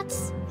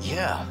shots?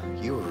 Yeah,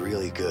 you were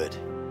really good.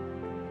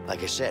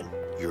 Like I said,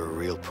 you're a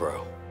real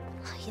pro.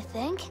 You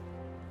think?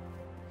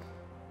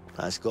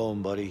 Nice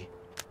going, buddy.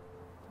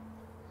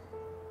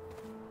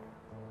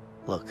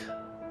 Look,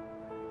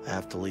 I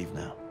have to leave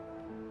now.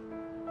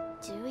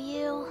 Do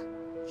you?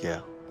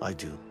 Yeah, I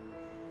do.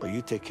 But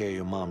you take care of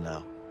your mom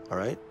now, all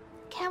right?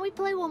 Can't we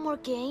play one more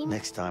game?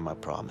 Next time, I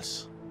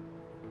promise.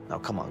 Now,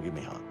 come on, give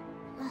me a hug.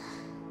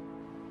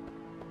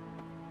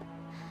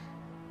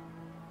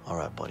 All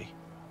right, buddy.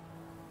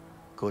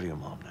 Go to your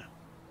mom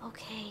now.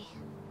 Okay.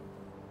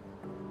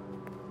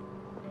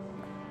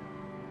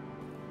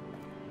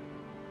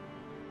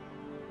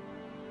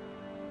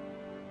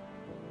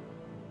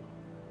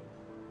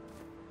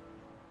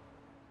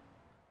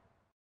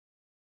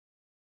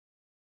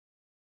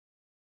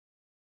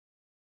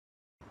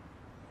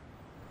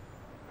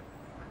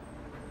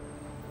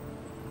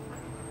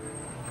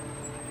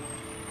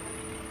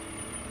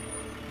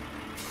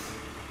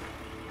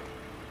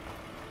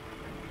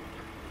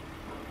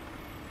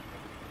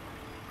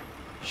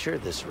 Sure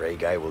this Ray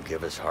guy will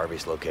give us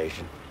Harvey's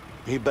location?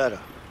 He better.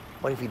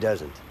 What if he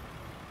doesn't?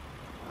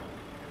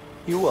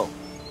 You will.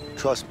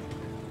 Trust me.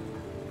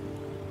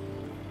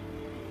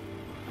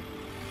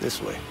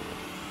 This way.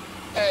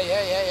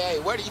 Hey,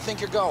 where do you think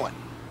you're going?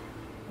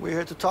 We're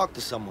here to talk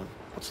to someone.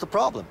 What's the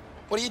problem?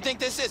 What do you think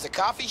this is, a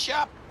coffee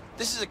shop?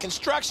 This is a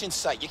construction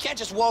site. You can't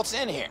just waltz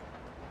in here.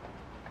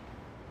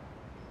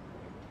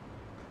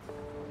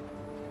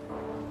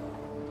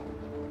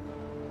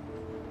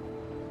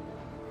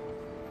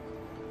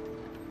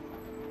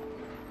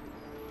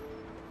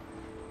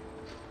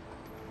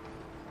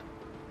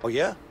 Oh,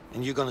 yeah?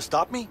 And you're gonna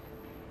stop me?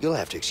 You'll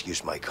have to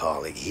excuse my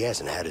colleague. He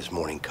hasn't had his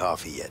morning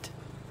coffee yet.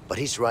 But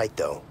he's right,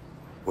 though.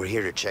 We're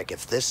here to check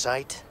if this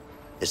site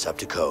is up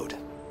to code.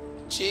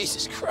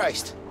 Jesus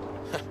Christ.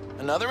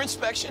 Another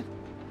inspection?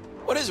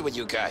 What is it with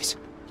you guys?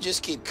 You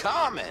just keep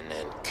commenting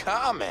and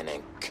commenting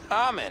and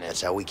commenting.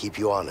 That's how we keep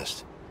you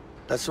honest.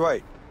 That's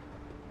right.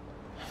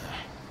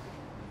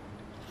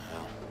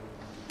 Well,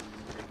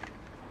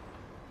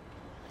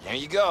 there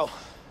you go.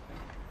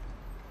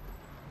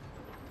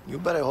 You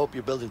better hope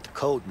you're building to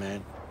code,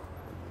 man.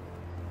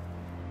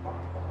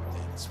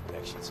 Damn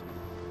inspections.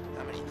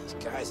 How many of these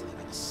guys are they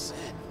gonna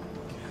send?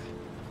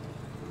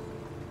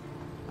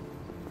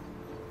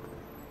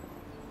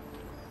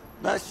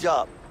 Nice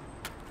job.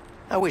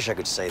 I wish I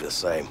could say the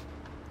same.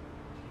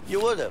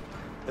 You would have,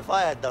 if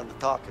I had done the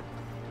talking.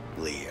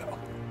 Leo.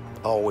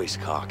 Always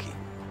cocky.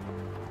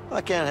 I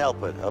can't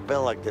help it. I've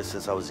been like this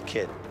since I was a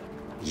kid.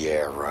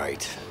 Yeah,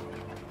 right.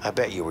 I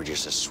bet you were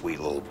just a sweet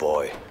little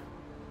boy.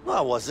 No,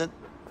 I wasn't.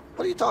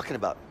 What are you talking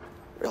about?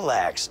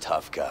 Relax,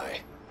 tough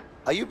guy.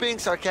 Are you being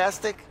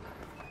sarcastic?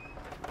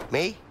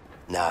 Me?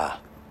 Nah.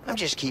 I'm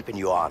just keeping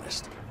you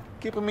honest.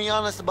 Keeping me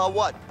honest about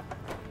what?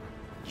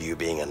 You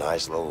being a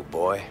nice little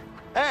boy?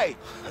 Hey!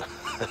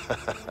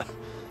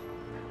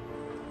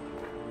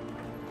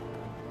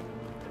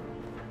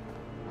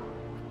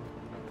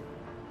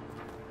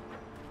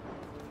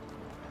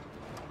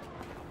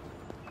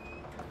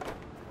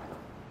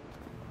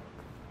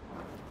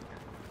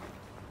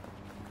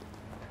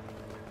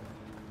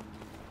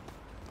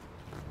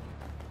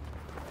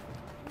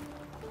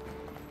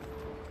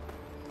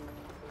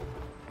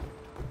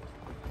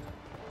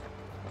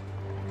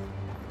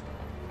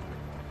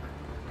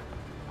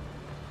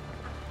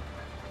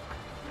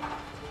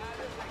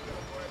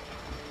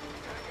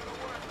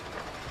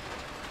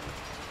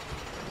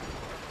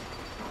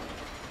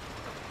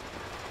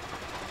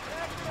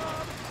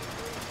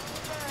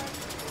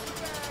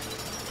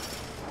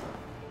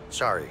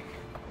 Sorry.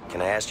 Can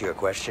I ask you a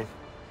question?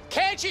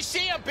 Can't you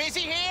see I'm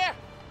busy here?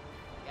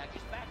 Yeah,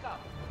 just back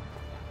up.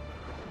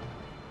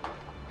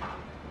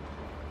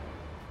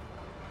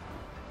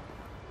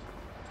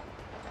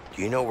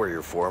 Do you know where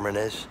your foreman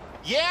is?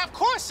 Yeah, of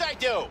course I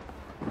do.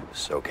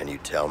 So can you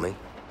tell me?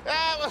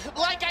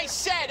 Like I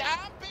said,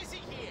 I'm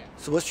busy here.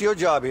 So what's your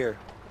job here?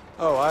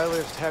 Oh, I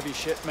lift heavy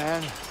shit,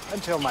 man,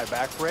 until my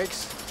back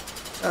breaks.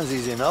 Sounds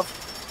easy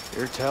enough.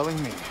 You're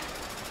telling me.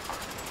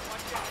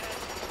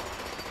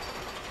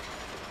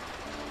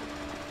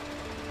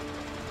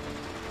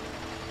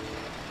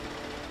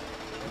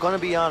 I'm gonna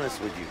be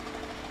honest with you.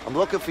 I'm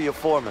looking for your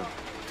foreman,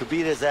 to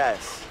beat his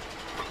ass.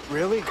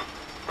 Really?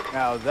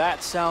 Now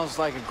that sounds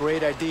like a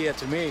great idea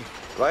to me.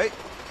 Right?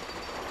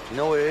 You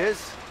know where it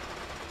is?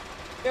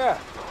 Yeah.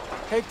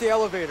 Take the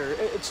elevator.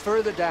 It's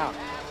further down.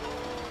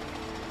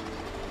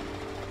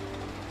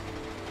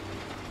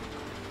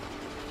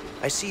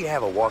 I see you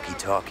have a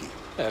walkie-talkie.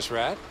 That's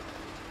right.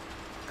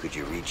 Could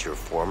you reach your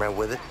foreman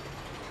with it?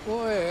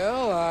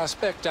 Well, I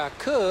expect I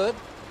could.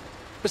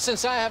 But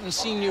since I haven't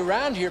seen you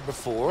around here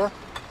before,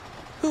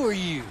 who are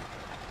you?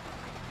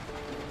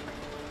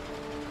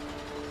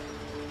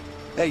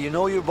 Hey, you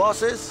know who your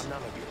boss is?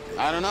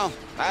 I don't know.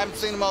 I haven't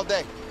seen him all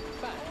day.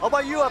 How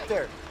about you up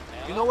there?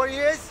 You know where he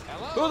is?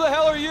 Who the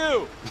hell are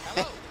you?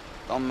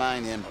 Don't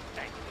mind him.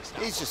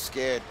 He's just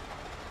scared.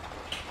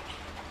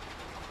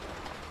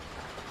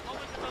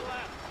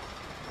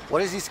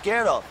 What is he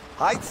scared of?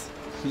 Heights?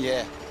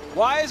 Yeah.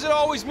 Why is it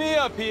always me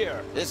up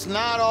here? It's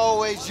not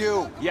always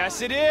you.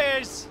 Yes, it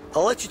is.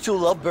 I'll let you two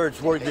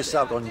lovebirds work this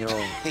out on your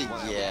own.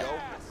 Yeah.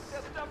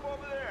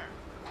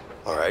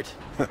 All right.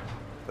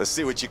 Let's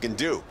see what you can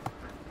do.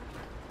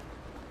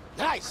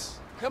 Nice.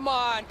 Come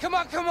on, come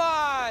on, come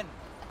on!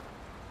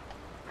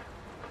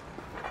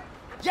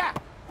 Yeah.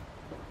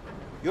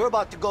 You're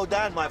about to go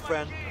down, my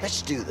friend.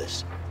 Let's do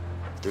this.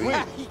 3,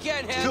 He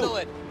can't handle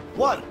it.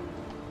 1.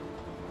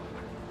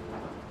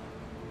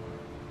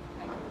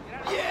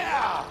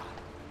 Yeah!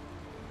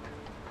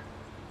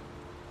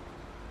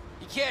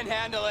 He can't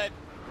handle it.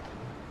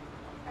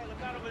 Hey,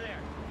 look out over there.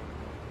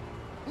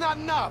 Not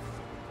enough.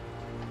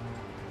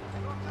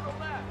 Look to the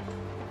left.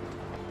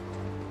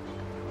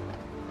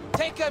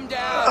 Take him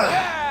down.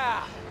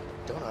 Yeah!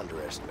 Don't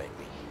underestimate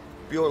me.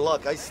 Pure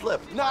luck, I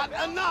slipped. Not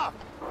enough.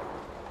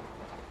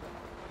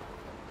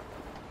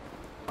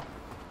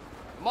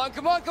 Come on,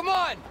 come on, come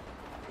on!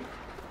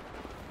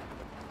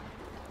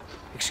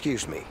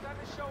 Excuse me.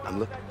 I'm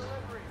looking.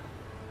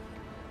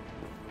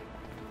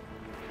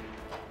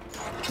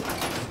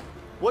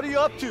 What are you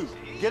up to?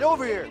 Get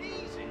over here.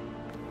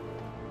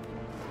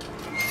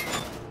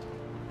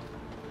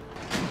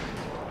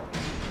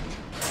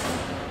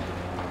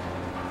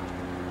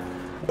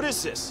 What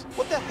is this?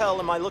 What the hell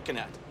am I looking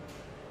at?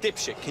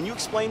 Dipshit, can you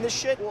explain this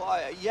shit? Well,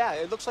 yeah,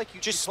 it looks like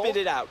you Just spit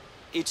it out.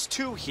 It's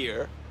 2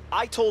 here.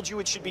 I told you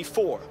it should be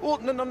 4. Well,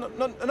 no, no.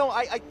 No.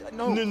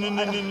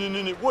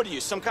 What are you,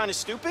 some kind of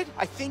stupid?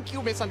 I think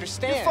you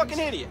misunderstand. You're a fucking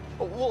idiot.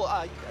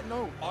 Well,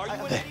 no. Are you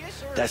an idiot,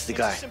 sir? That's the It's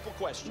guy. a simple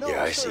question. No,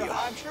 Yeah, I sir, see you.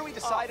 I'm sure we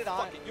decided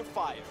on... Fuck it, you're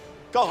fired.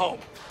 Go home.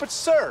 But,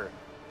 sir...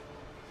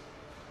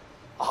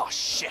 Oh,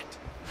 shit.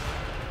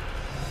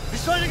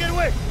 He's trying to get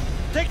away.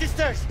 Take the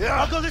stairs.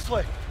 Yeah. I'll go this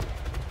way.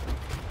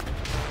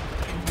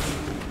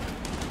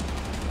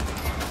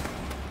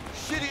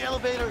 Shitty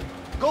elevator.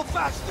 Go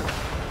faster.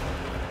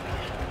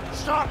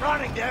 Stop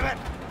running, damn it!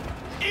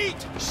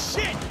 Eat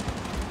shit!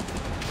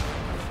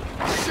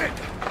 Shit!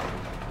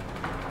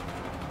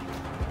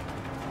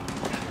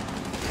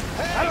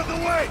 Hey. Out of the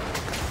way!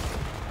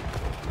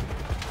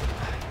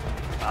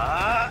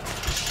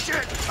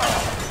 Shit!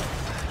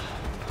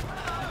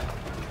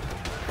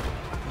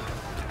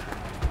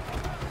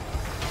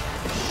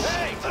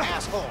 Hey,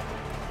 asshole!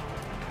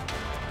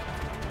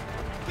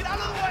 Get out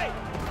of the way!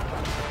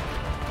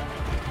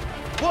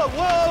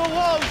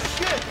 Whoa,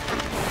 shit!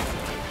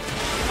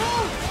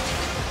 Move!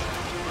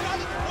 Get out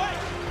of the way!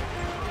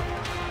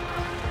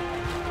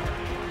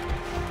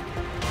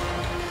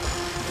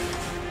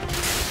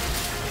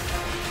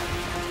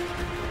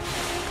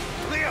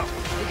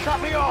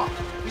 cut me off!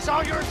 He's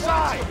on your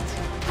side!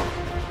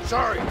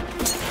 Sorry.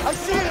 I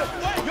see him!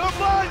 You're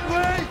mine,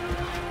 Ray!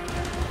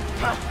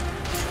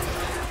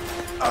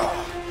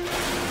 Oh.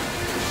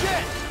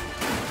 Shit!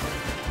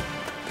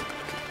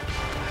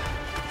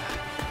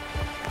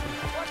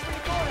 Watch where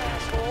you're going,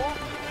 asshole!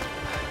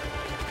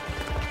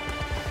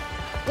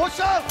 What's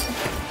up?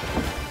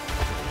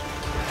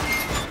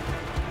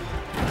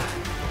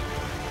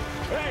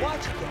 Hey.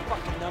 Watch it, you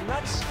fucking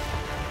numbnuts!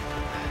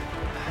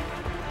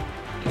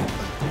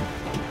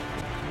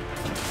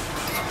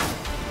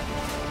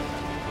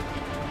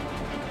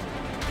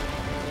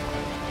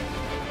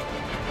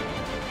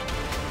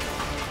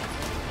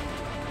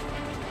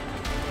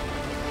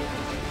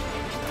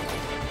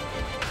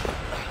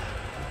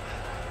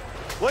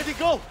 Where'd he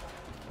go?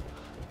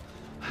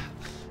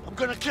 I'm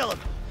gonna kill him.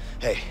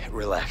 Hey,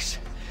 relax.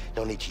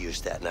 No need to use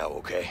that now,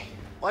 okay?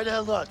 Why the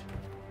hell not?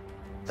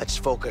 Let's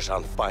focus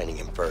on finding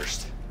him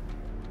first.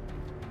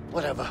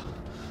 Whatever.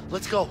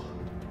 Let's go.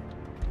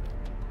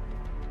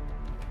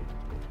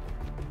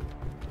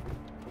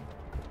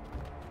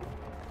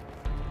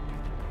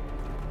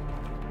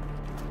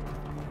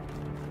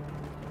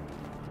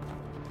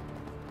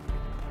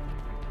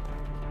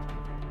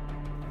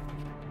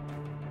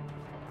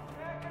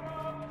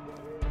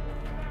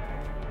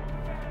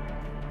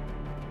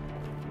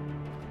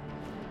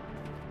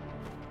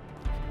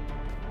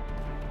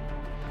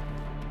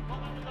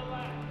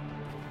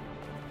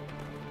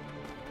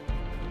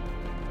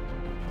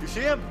 You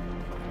see him?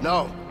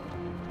 No.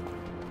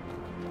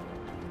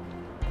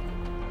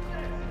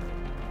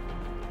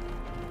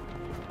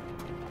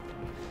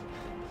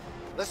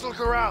 Let's look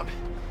around.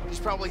 He's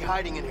probably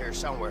hiding in here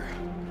somewhere.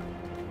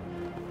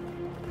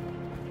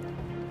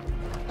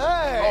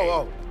 Hey!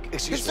 Oh,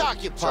 excuse It's me.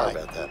 occupied. Sorry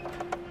about that.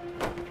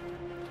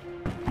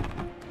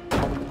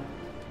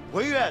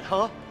 Where you at,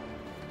 huh?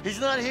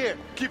 He's not here.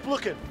 Keep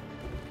looking.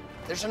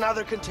 There's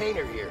another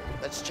container here.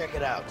 Let's check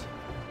it out.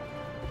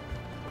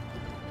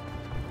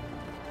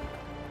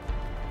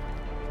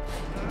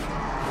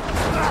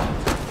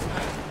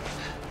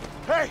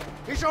 Hey,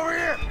 he's over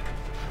here!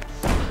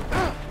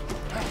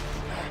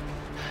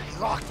 He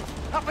locked it.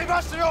 Help me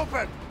bust it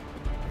open!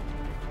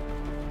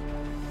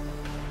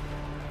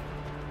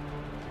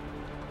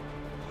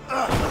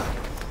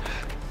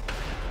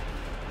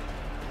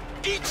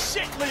 Eat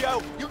shit,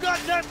 Leo! You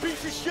goddamn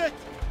piece of shit!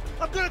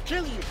 I'm gonna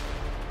kill you!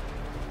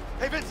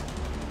 Hey, Vincent!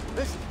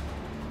 Listen,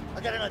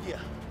 I got an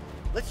idea.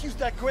 Let's use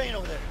that crane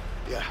over there.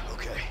 Yeah,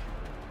 okay.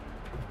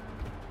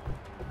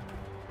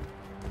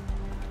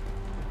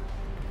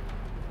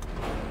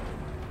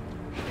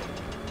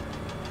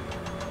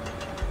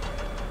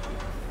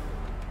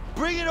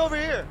 Bring it over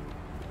here!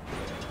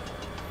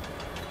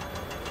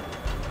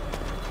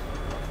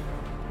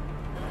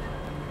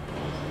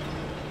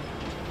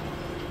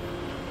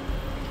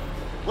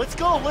 Let's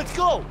go, let's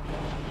go!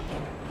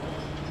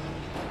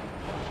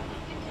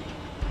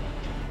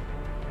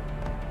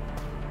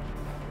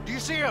 Do you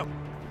see him?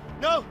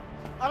 No,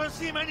 I don't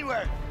see him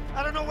anywhere.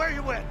 I don't know where he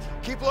went.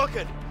 Keep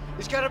looking.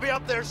 He's gotta be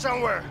up there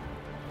somewhere.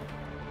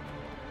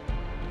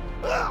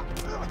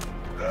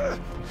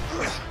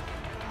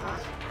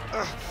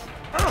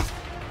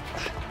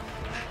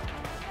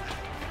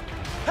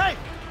 Hey,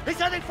 he's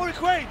heading for the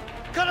crane.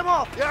 Cut him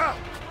off. Yeah.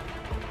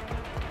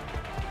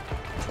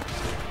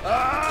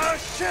 Ah,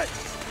 shit!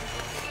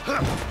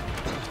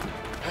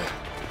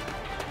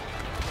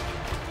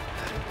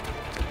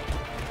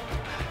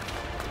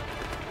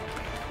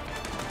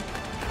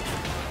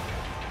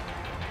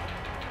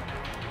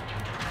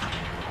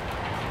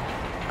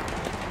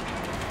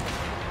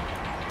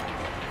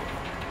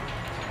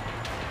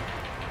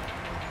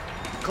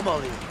 Come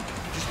on, Leo.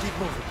 Just keep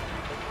moving.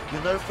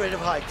 You're not afraid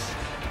of heights.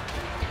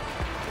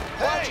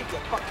 Watch it, you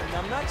fucking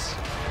numbnuts!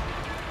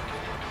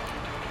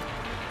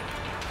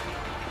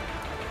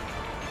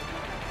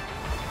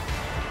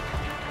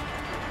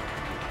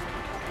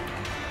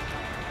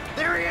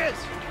 There he is!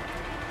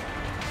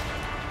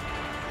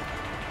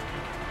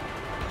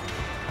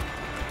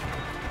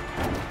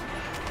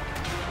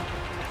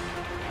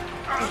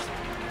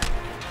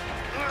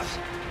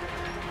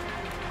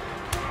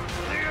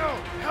 Leo,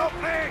 help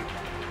me!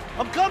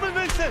 I'm coming,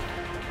 Vincent!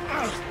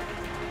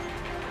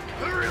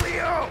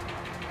 Leo!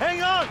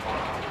 Hang on!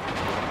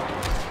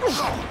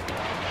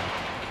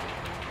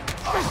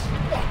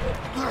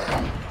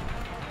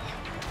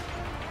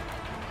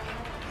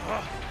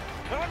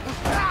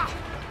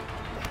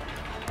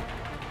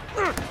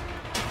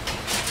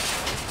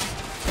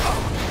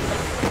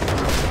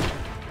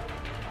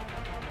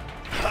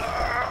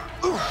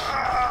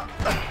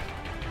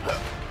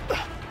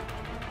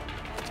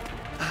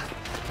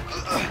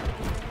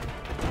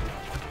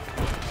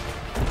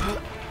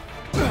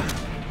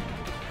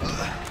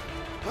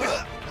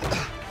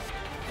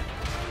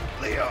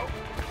 Leo,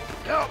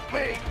 help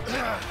me!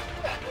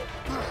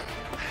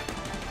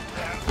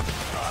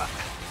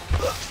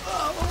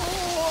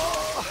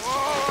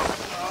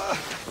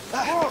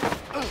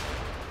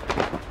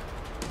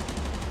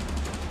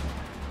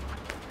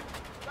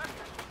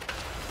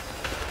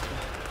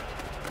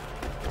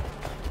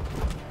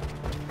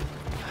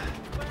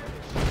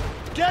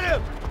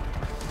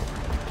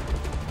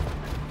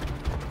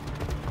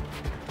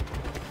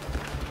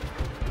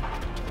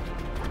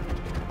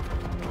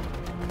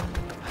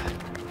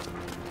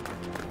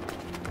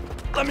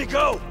 Let me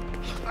go!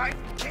 I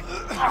can't...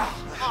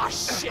 Ah,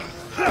 shit!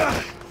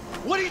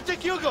 What do you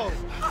think you're going?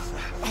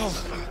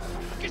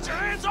 Get your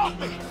hands off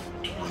me!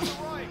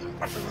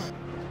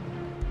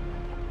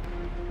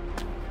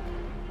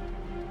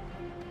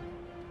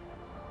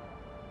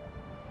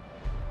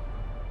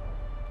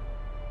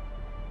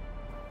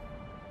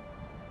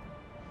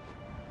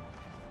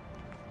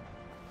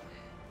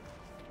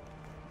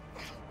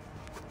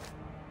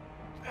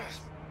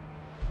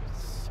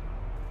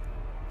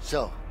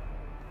 So,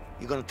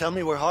 you gonna tell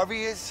me where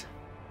Harvey is?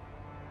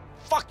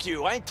 Fuck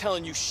you, I ain't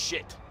telling you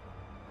shit.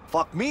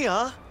 Fuck me,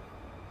 huh?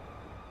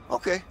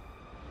 Okay.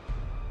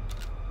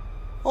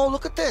 Oh,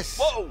 look at this.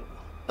 Whoa!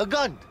 A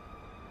gun.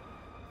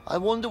 I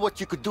wonder what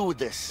you could do with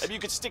this. Maybe you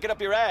could stick it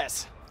up your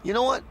ass. You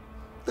know what?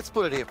 Let's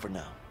put it here for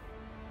now.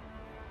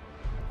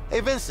 Hey,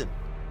 Vincent.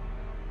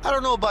 I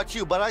don't know about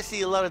you, but I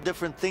see a lot of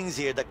different things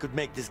here that could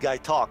make this guy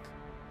talk.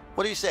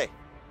 What do you say?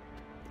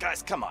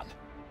 Guys, come on.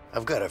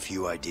 I've got a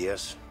few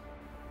ideas.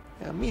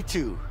 Yeah, me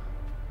too.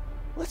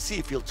 Let's see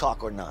if he'll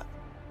talk or not.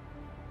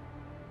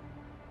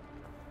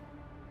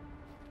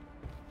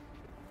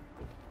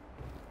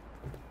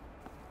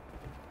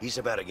 He's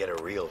about to get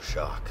a real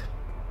shock.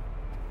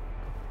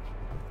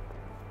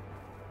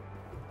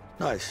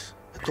 Nice.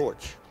 A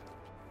torch.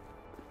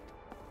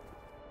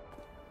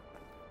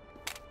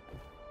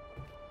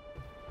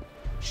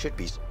 Should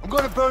be... I'm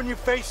gonna burn your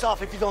face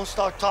off if you don't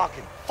start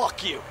talking.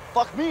 Fuck you.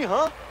 Fuck me,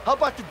 huh? How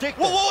about the dick?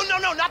 Whoa, whoa, no,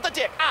 no, not the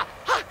dick. Ah,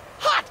 hot,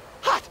 hot,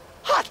 hot,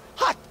 hot,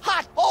 hot,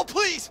 hot. Oh,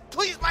 please,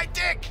 please, my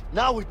dick.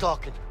 Now we're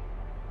talking.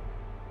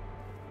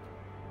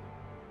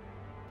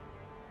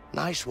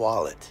 Nice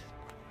wallet.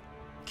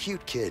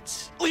 Cute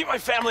kids. Leave my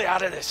family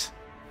out of this.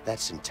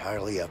 That's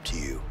entirely up to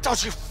you.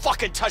 Don't you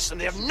fucking touch them.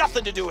 They have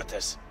nothing to do with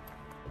this.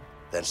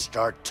 Then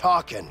start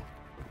talking.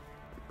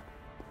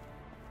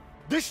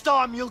 This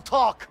time you'll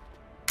talk.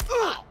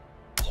 Huh?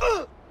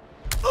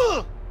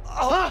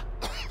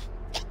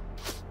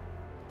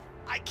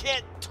 I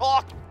can't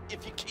talk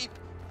if you keep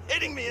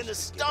hitting me in the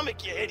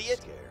stomach, you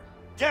idiot.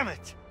 Damn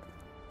it.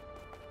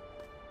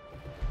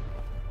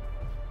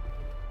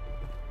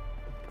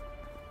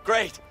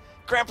 Great.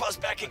 Grandpa's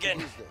back again.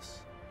 Who's this?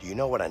 Do you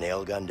know what a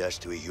nail gun does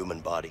to a human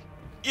body?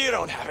 You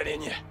don't have it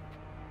in you.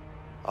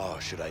 Oh,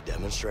 should I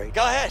demonstrate?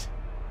 Go ahead.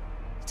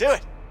 Do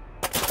it.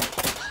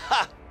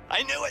 Ha!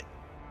 I knew it.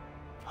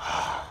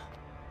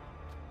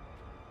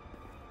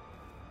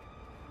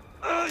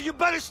 You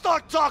better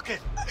start talking.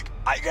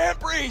 I can't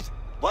breathe.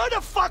 Where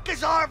the fuck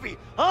is Harvey,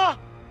 huh?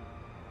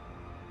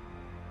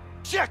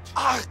 Shit!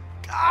 How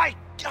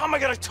am I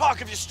gonna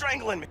talk if you're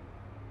strangling me?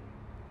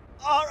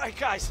 All right,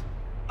 guys.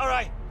 All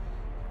right.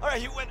 All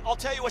right, you win. I'll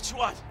tell you what you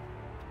want.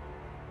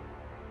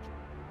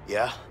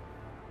 Yeah?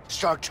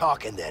 Start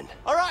talking then.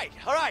 All right.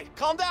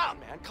 Calm down,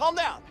 man. Calm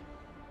down.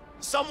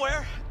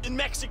 Somewhere in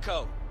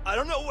Mexico. I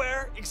don't know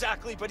where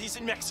exactly, but he's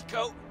in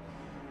Mexico.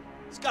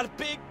 He's got a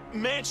big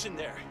mansion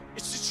there.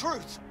 It's the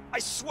truth. I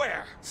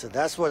swear. So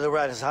that's where the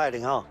rat is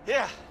hiding, huh?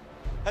 Yeah,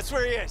 that's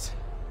where he is.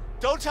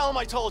 Don't tell him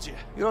I told you.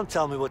 You don't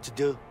tell me what to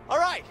do. All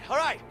right.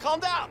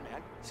 Calm down,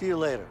 man. See you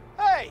later.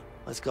 Hey!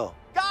 Let's go.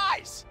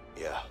 Guys!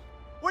 Yeah.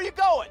 Where you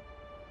going?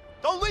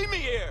 Don't leave me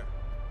here!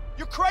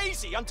 You're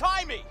crazy!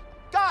 Untie me!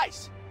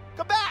 Guys!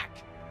 Come back!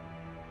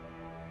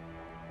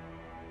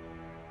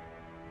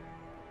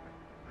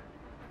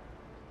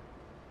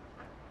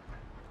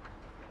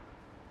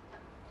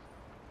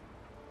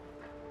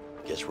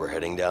 Guess we're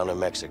heading down to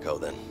Mexico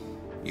then.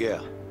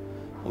 Yeah.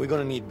 We're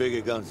gonna need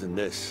bigger guns than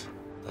this.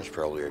 That's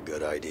probably a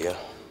good idea.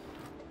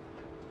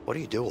 What are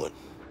you doing?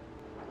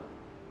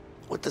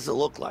 What does it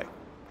look like?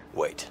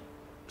 Wait.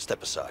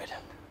 Step aside.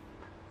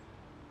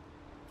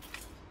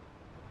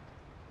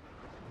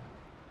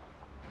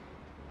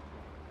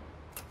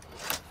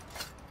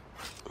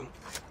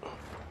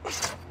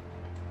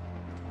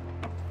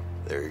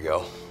 There you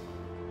go.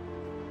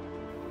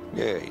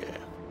 Yeah.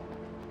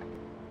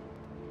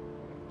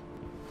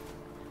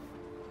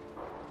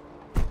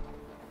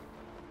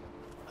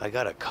 I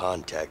got a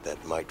contact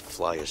that might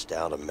fly us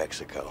down to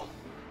Mexico.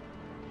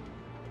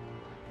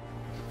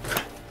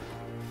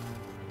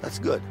 That's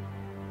good.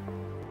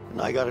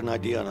 And I got an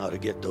idea on how to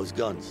get those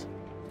guns.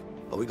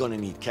 But we're gonna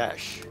need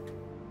cash.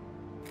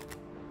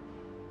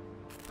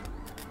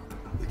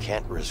 We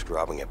can't risk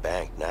robbing a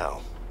bank now.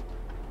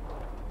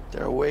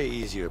 There are way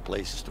easier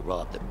places to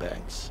rob than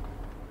banks.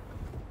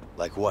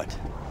 Like what?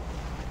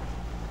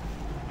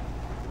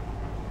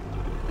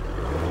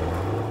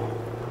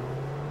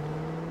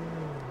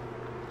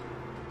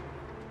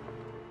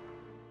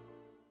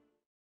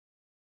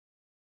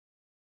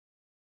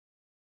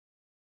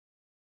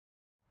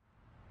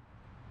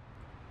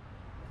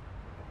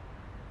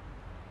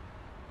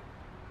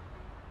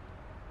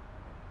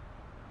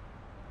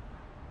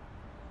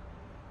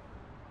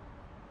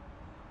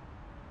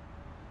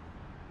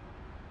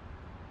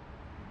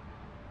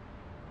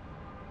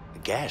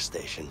 Gas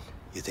station?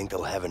 You think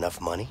they'll have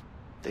enough money?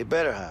 They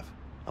better have.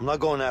 I'm not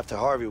going after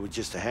Harvey with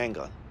just a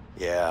handgun.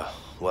 Yeah,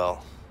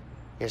 well,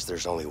 guess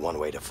there's only one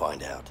way to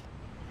find out.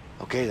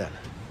 Okay then.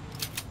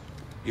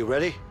 You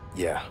ready?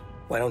 Yeah.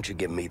 Why don't you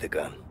give me the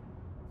gun?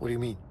 What do you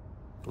mean?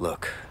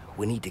 Look,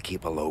 we need to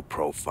keep a low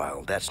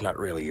profile. That's not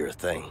really your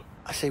thing.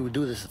 I say we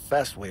do this the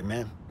fast way,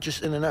 man.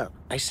 Just in and out.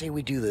 I say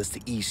we do this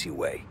the easy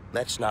way.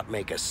 Let's not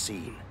make a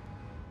scene.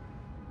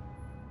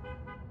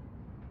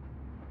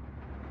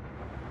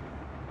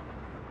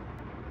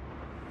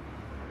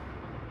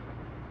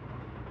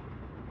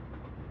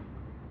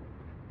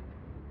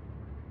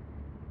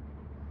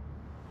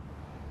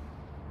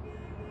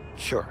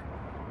 Sure.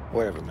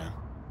 Whatever, man.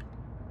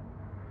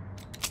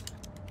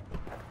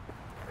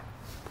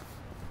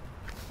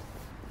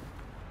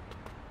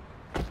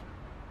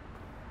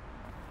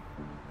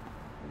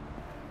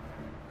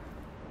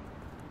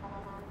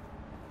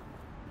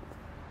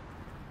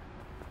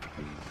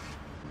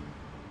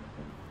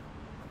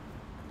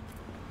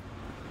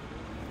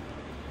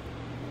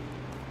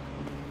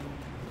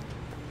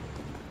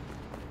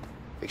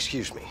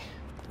 Excuse me.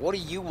 What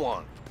do you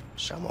want?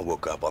 Someone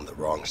woke up on the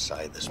wrong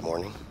side this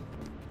morning.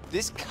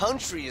 This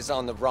country is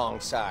on the wrong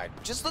side.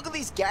 Just look at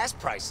these gas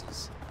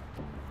prices.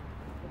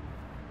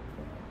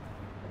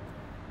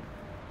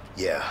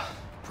 Yeah,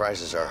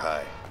 prices are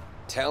high.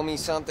 Tell me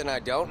something I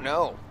don't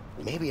know.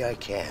 Maybe I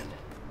can.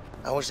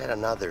 I was at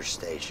another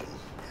station,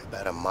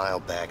 about a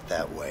mile back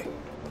that way.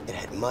 It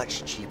had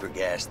much cheaper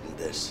gas than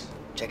this.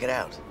 Check it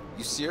out.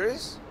 You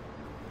serious?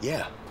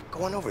 Yeah,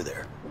 go on over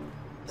there.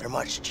 They're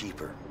much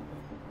cheaper.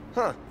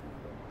 Huh.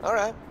 All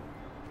right.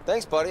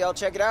 Thanks, buddy. I'll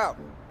check it out.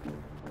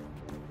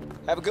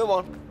 Have a good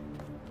one.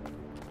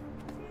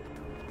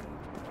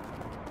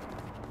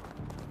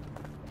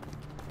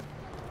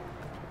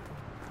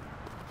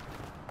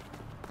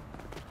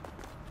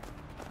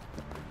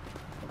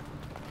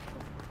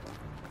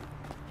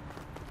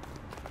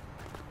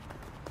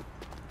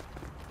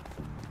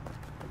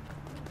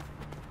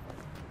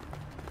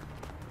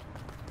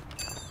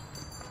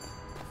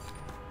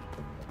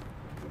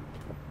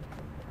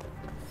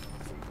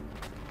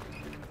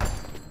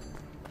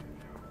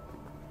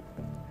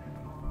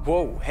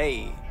 Whoa,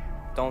 hey.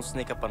 Don't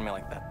sneak up on me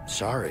like that.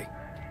 Sorry.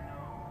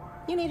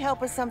 You need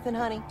help with something,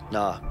 honey?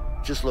 Nah,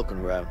 just looking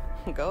around.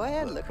 Go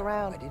ahead, look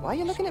around. Why are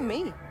you looking at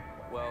me?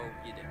 Well,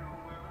 you did.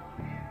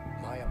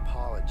 My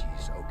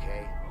apologies,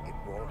 okay? It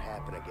won't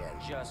happen again.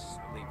 Just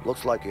leave me.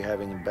 Looks like you're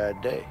having a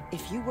bad day.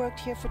 If you worked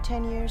here for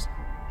 10 years,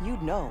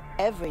 you'd know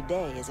every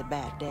day is a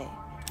bad day.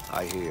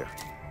 I hear.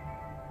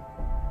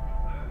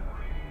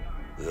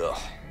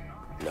 Ugh.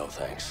 No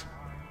thanks.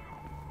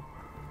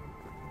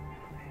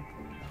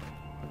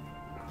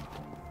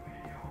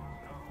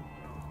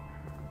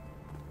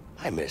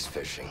 I miss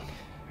fishing.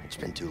 It's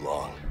been too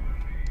long.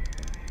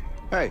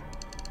 Hey,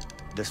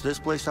 does this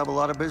place have a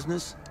lot of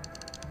business?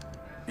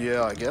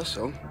 Yeah, I guess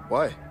so.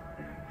 Why?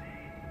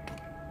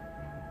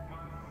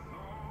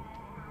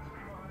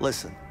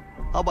 Listen,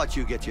 how about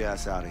you get your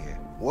ass out of here?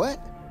 What?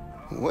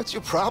 What's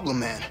your problem,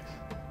 man?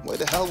 Why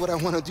the hell would I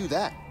want to do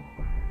that?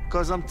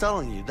 Because I'm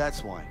telling you,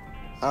 that's why.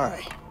 All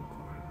right.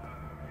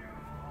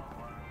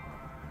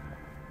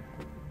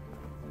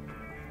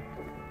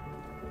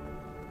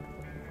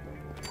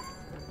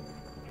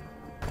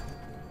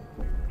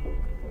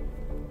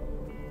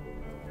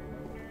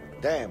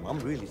 Damn, I'm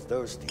really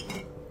thirsty.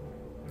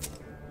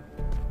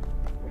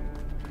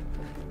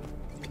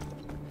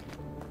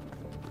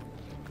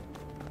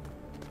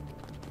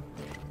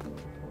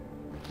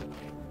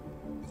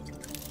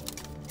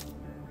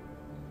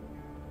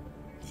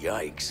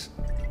 Yikes.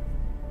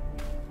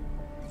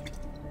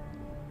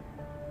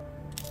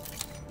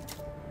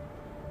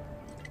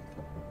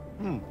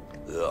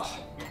 Ugh.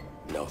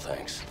 No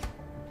thanks.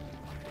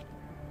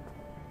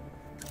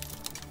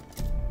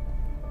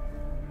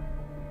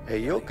 Hey,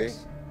 you okay?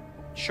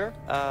 Sure.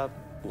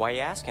 Why you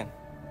asking?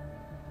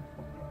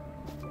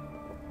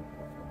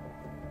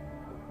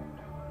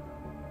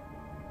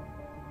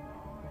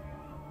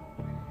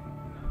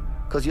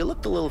 Because you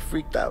looked a little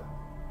freaked out.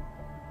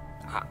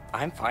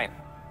 I'm fine.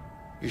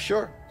 You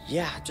sure?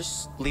 Yeah,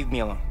 just leave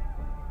me alone.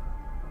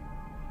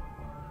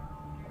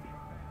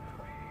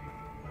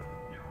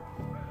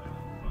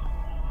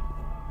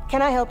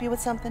 Can I help you with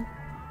something?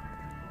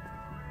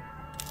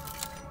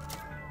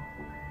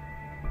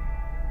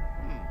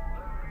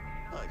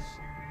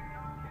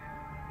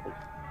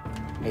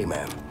 Hey,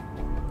 ma'am.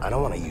 I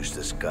don't want to use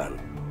this gun.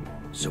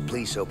 So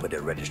please open the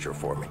register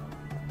for me.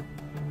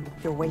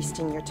 You're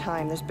wasting your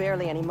time. There's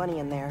barely any money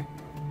in there.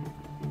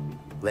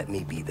 Let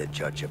me be the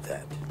judge of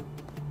that.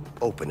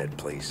 Open it,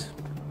 please.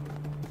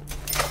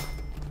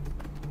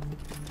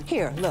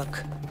 Here,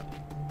 look.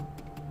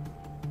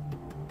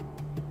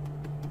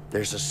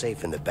 There's a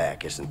safe in the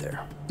back, isn't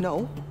there?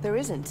 No, there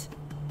isn't.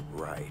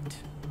 Right.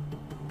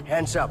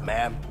 Hands up,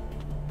 ma'am.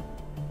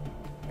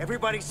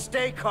 Everybody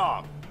stay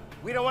calm.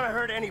 We don't want to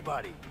hurt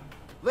anybody.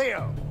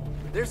 Leo,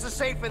 there's a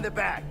safe in the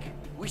back.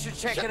 We should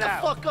check it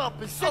out. Shut the fuck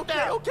up and sit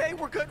down. Okay,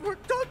 we're good.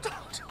 Don't,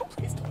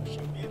 please don't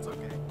shoot me. It's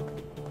okay.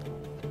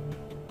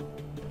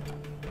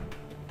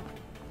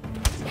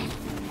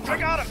 I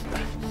got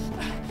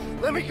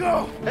him. Let me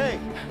go. Hey,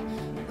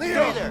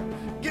 Leo, stay there.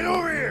 Get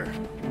over here.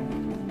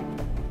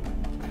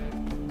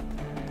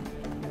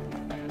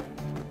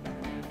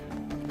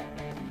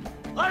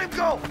 Let him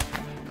go!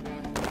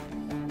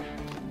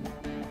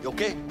 You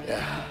okay?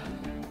 Yeah.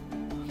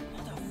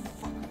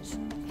 Motherfuckers.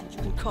 You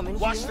can come in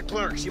Watch here? the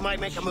clerk. She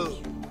might make a move.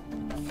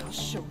 I'll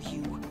show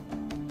you.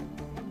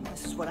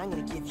 This is what I'm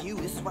gonna give you.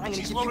 This is what I'm gonna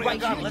She's give you loading a right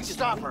gun. here. Let's You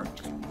stop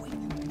just- her.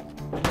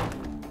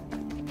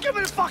 Give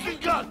me the fucking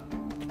gun!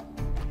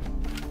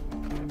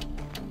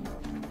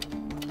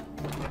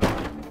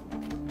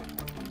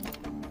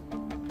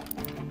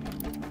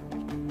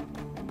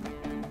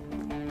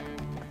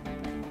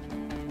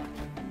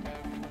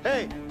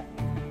 Hey!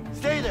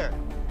 Stay there!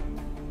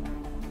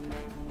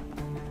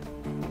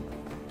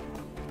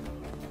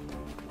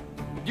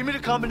 Give me the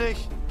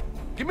combination.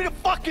 Give me the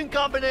fucking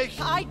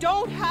combination! I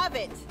don't have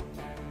it!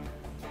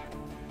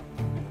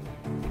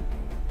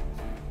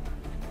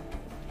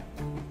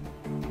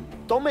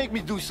 Don't make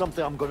me do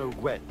something I'm gonna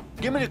regret.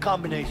 Give me the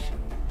combination.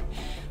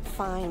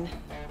 Fine.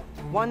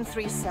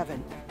 137.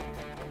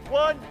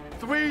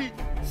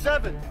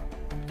 137.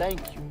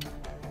 Thank you.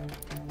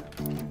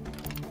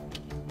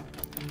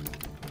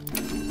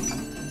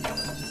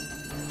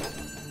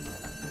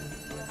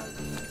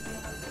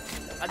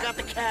 I got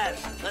the cash.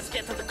 Let's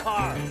get to the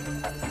car.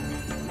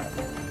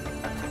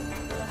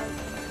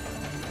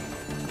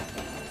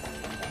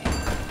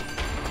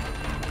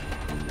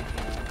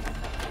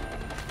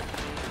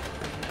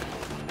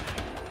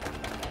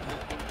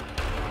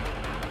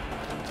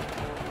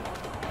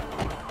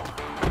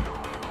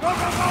 Go, go,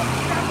 go!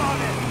 Step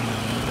on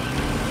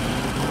it!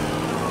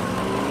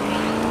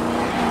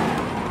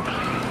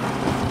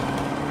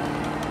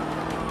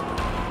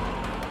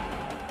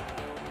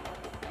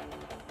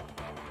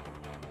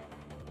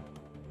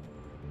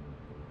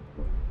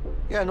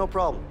 Yeah, no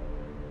problem.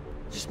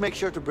 Just make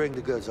sure to bring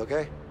the goods,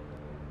 okay?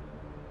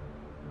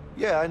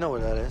 Yeah, I know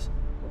where that is.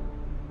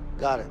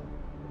 Got it.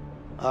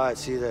 All right,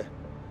 see you there.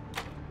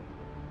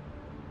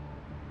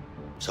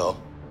 So?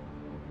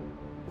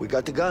 We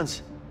got the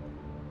guns.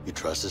 You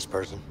trust this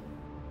person?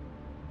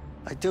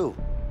 I do.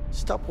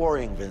 Stop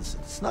worrying,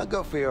 Vincent. It's not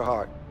good for your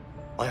heart.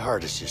 My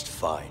heart is just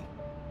fine.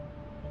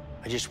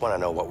 I just want to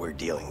know what we're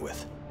dealing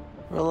with.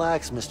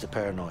 Relax, Mr.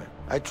 Paranoid.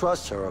 I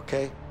trust her,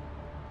 okay?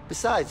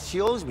 Besides,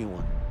 she owes me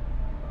one.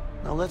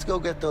 Now let's go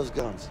get those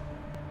guns.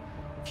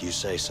 If you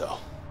say so.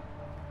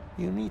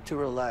 You need to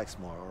relax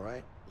more, all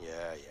right? Yeah,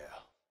 yeah.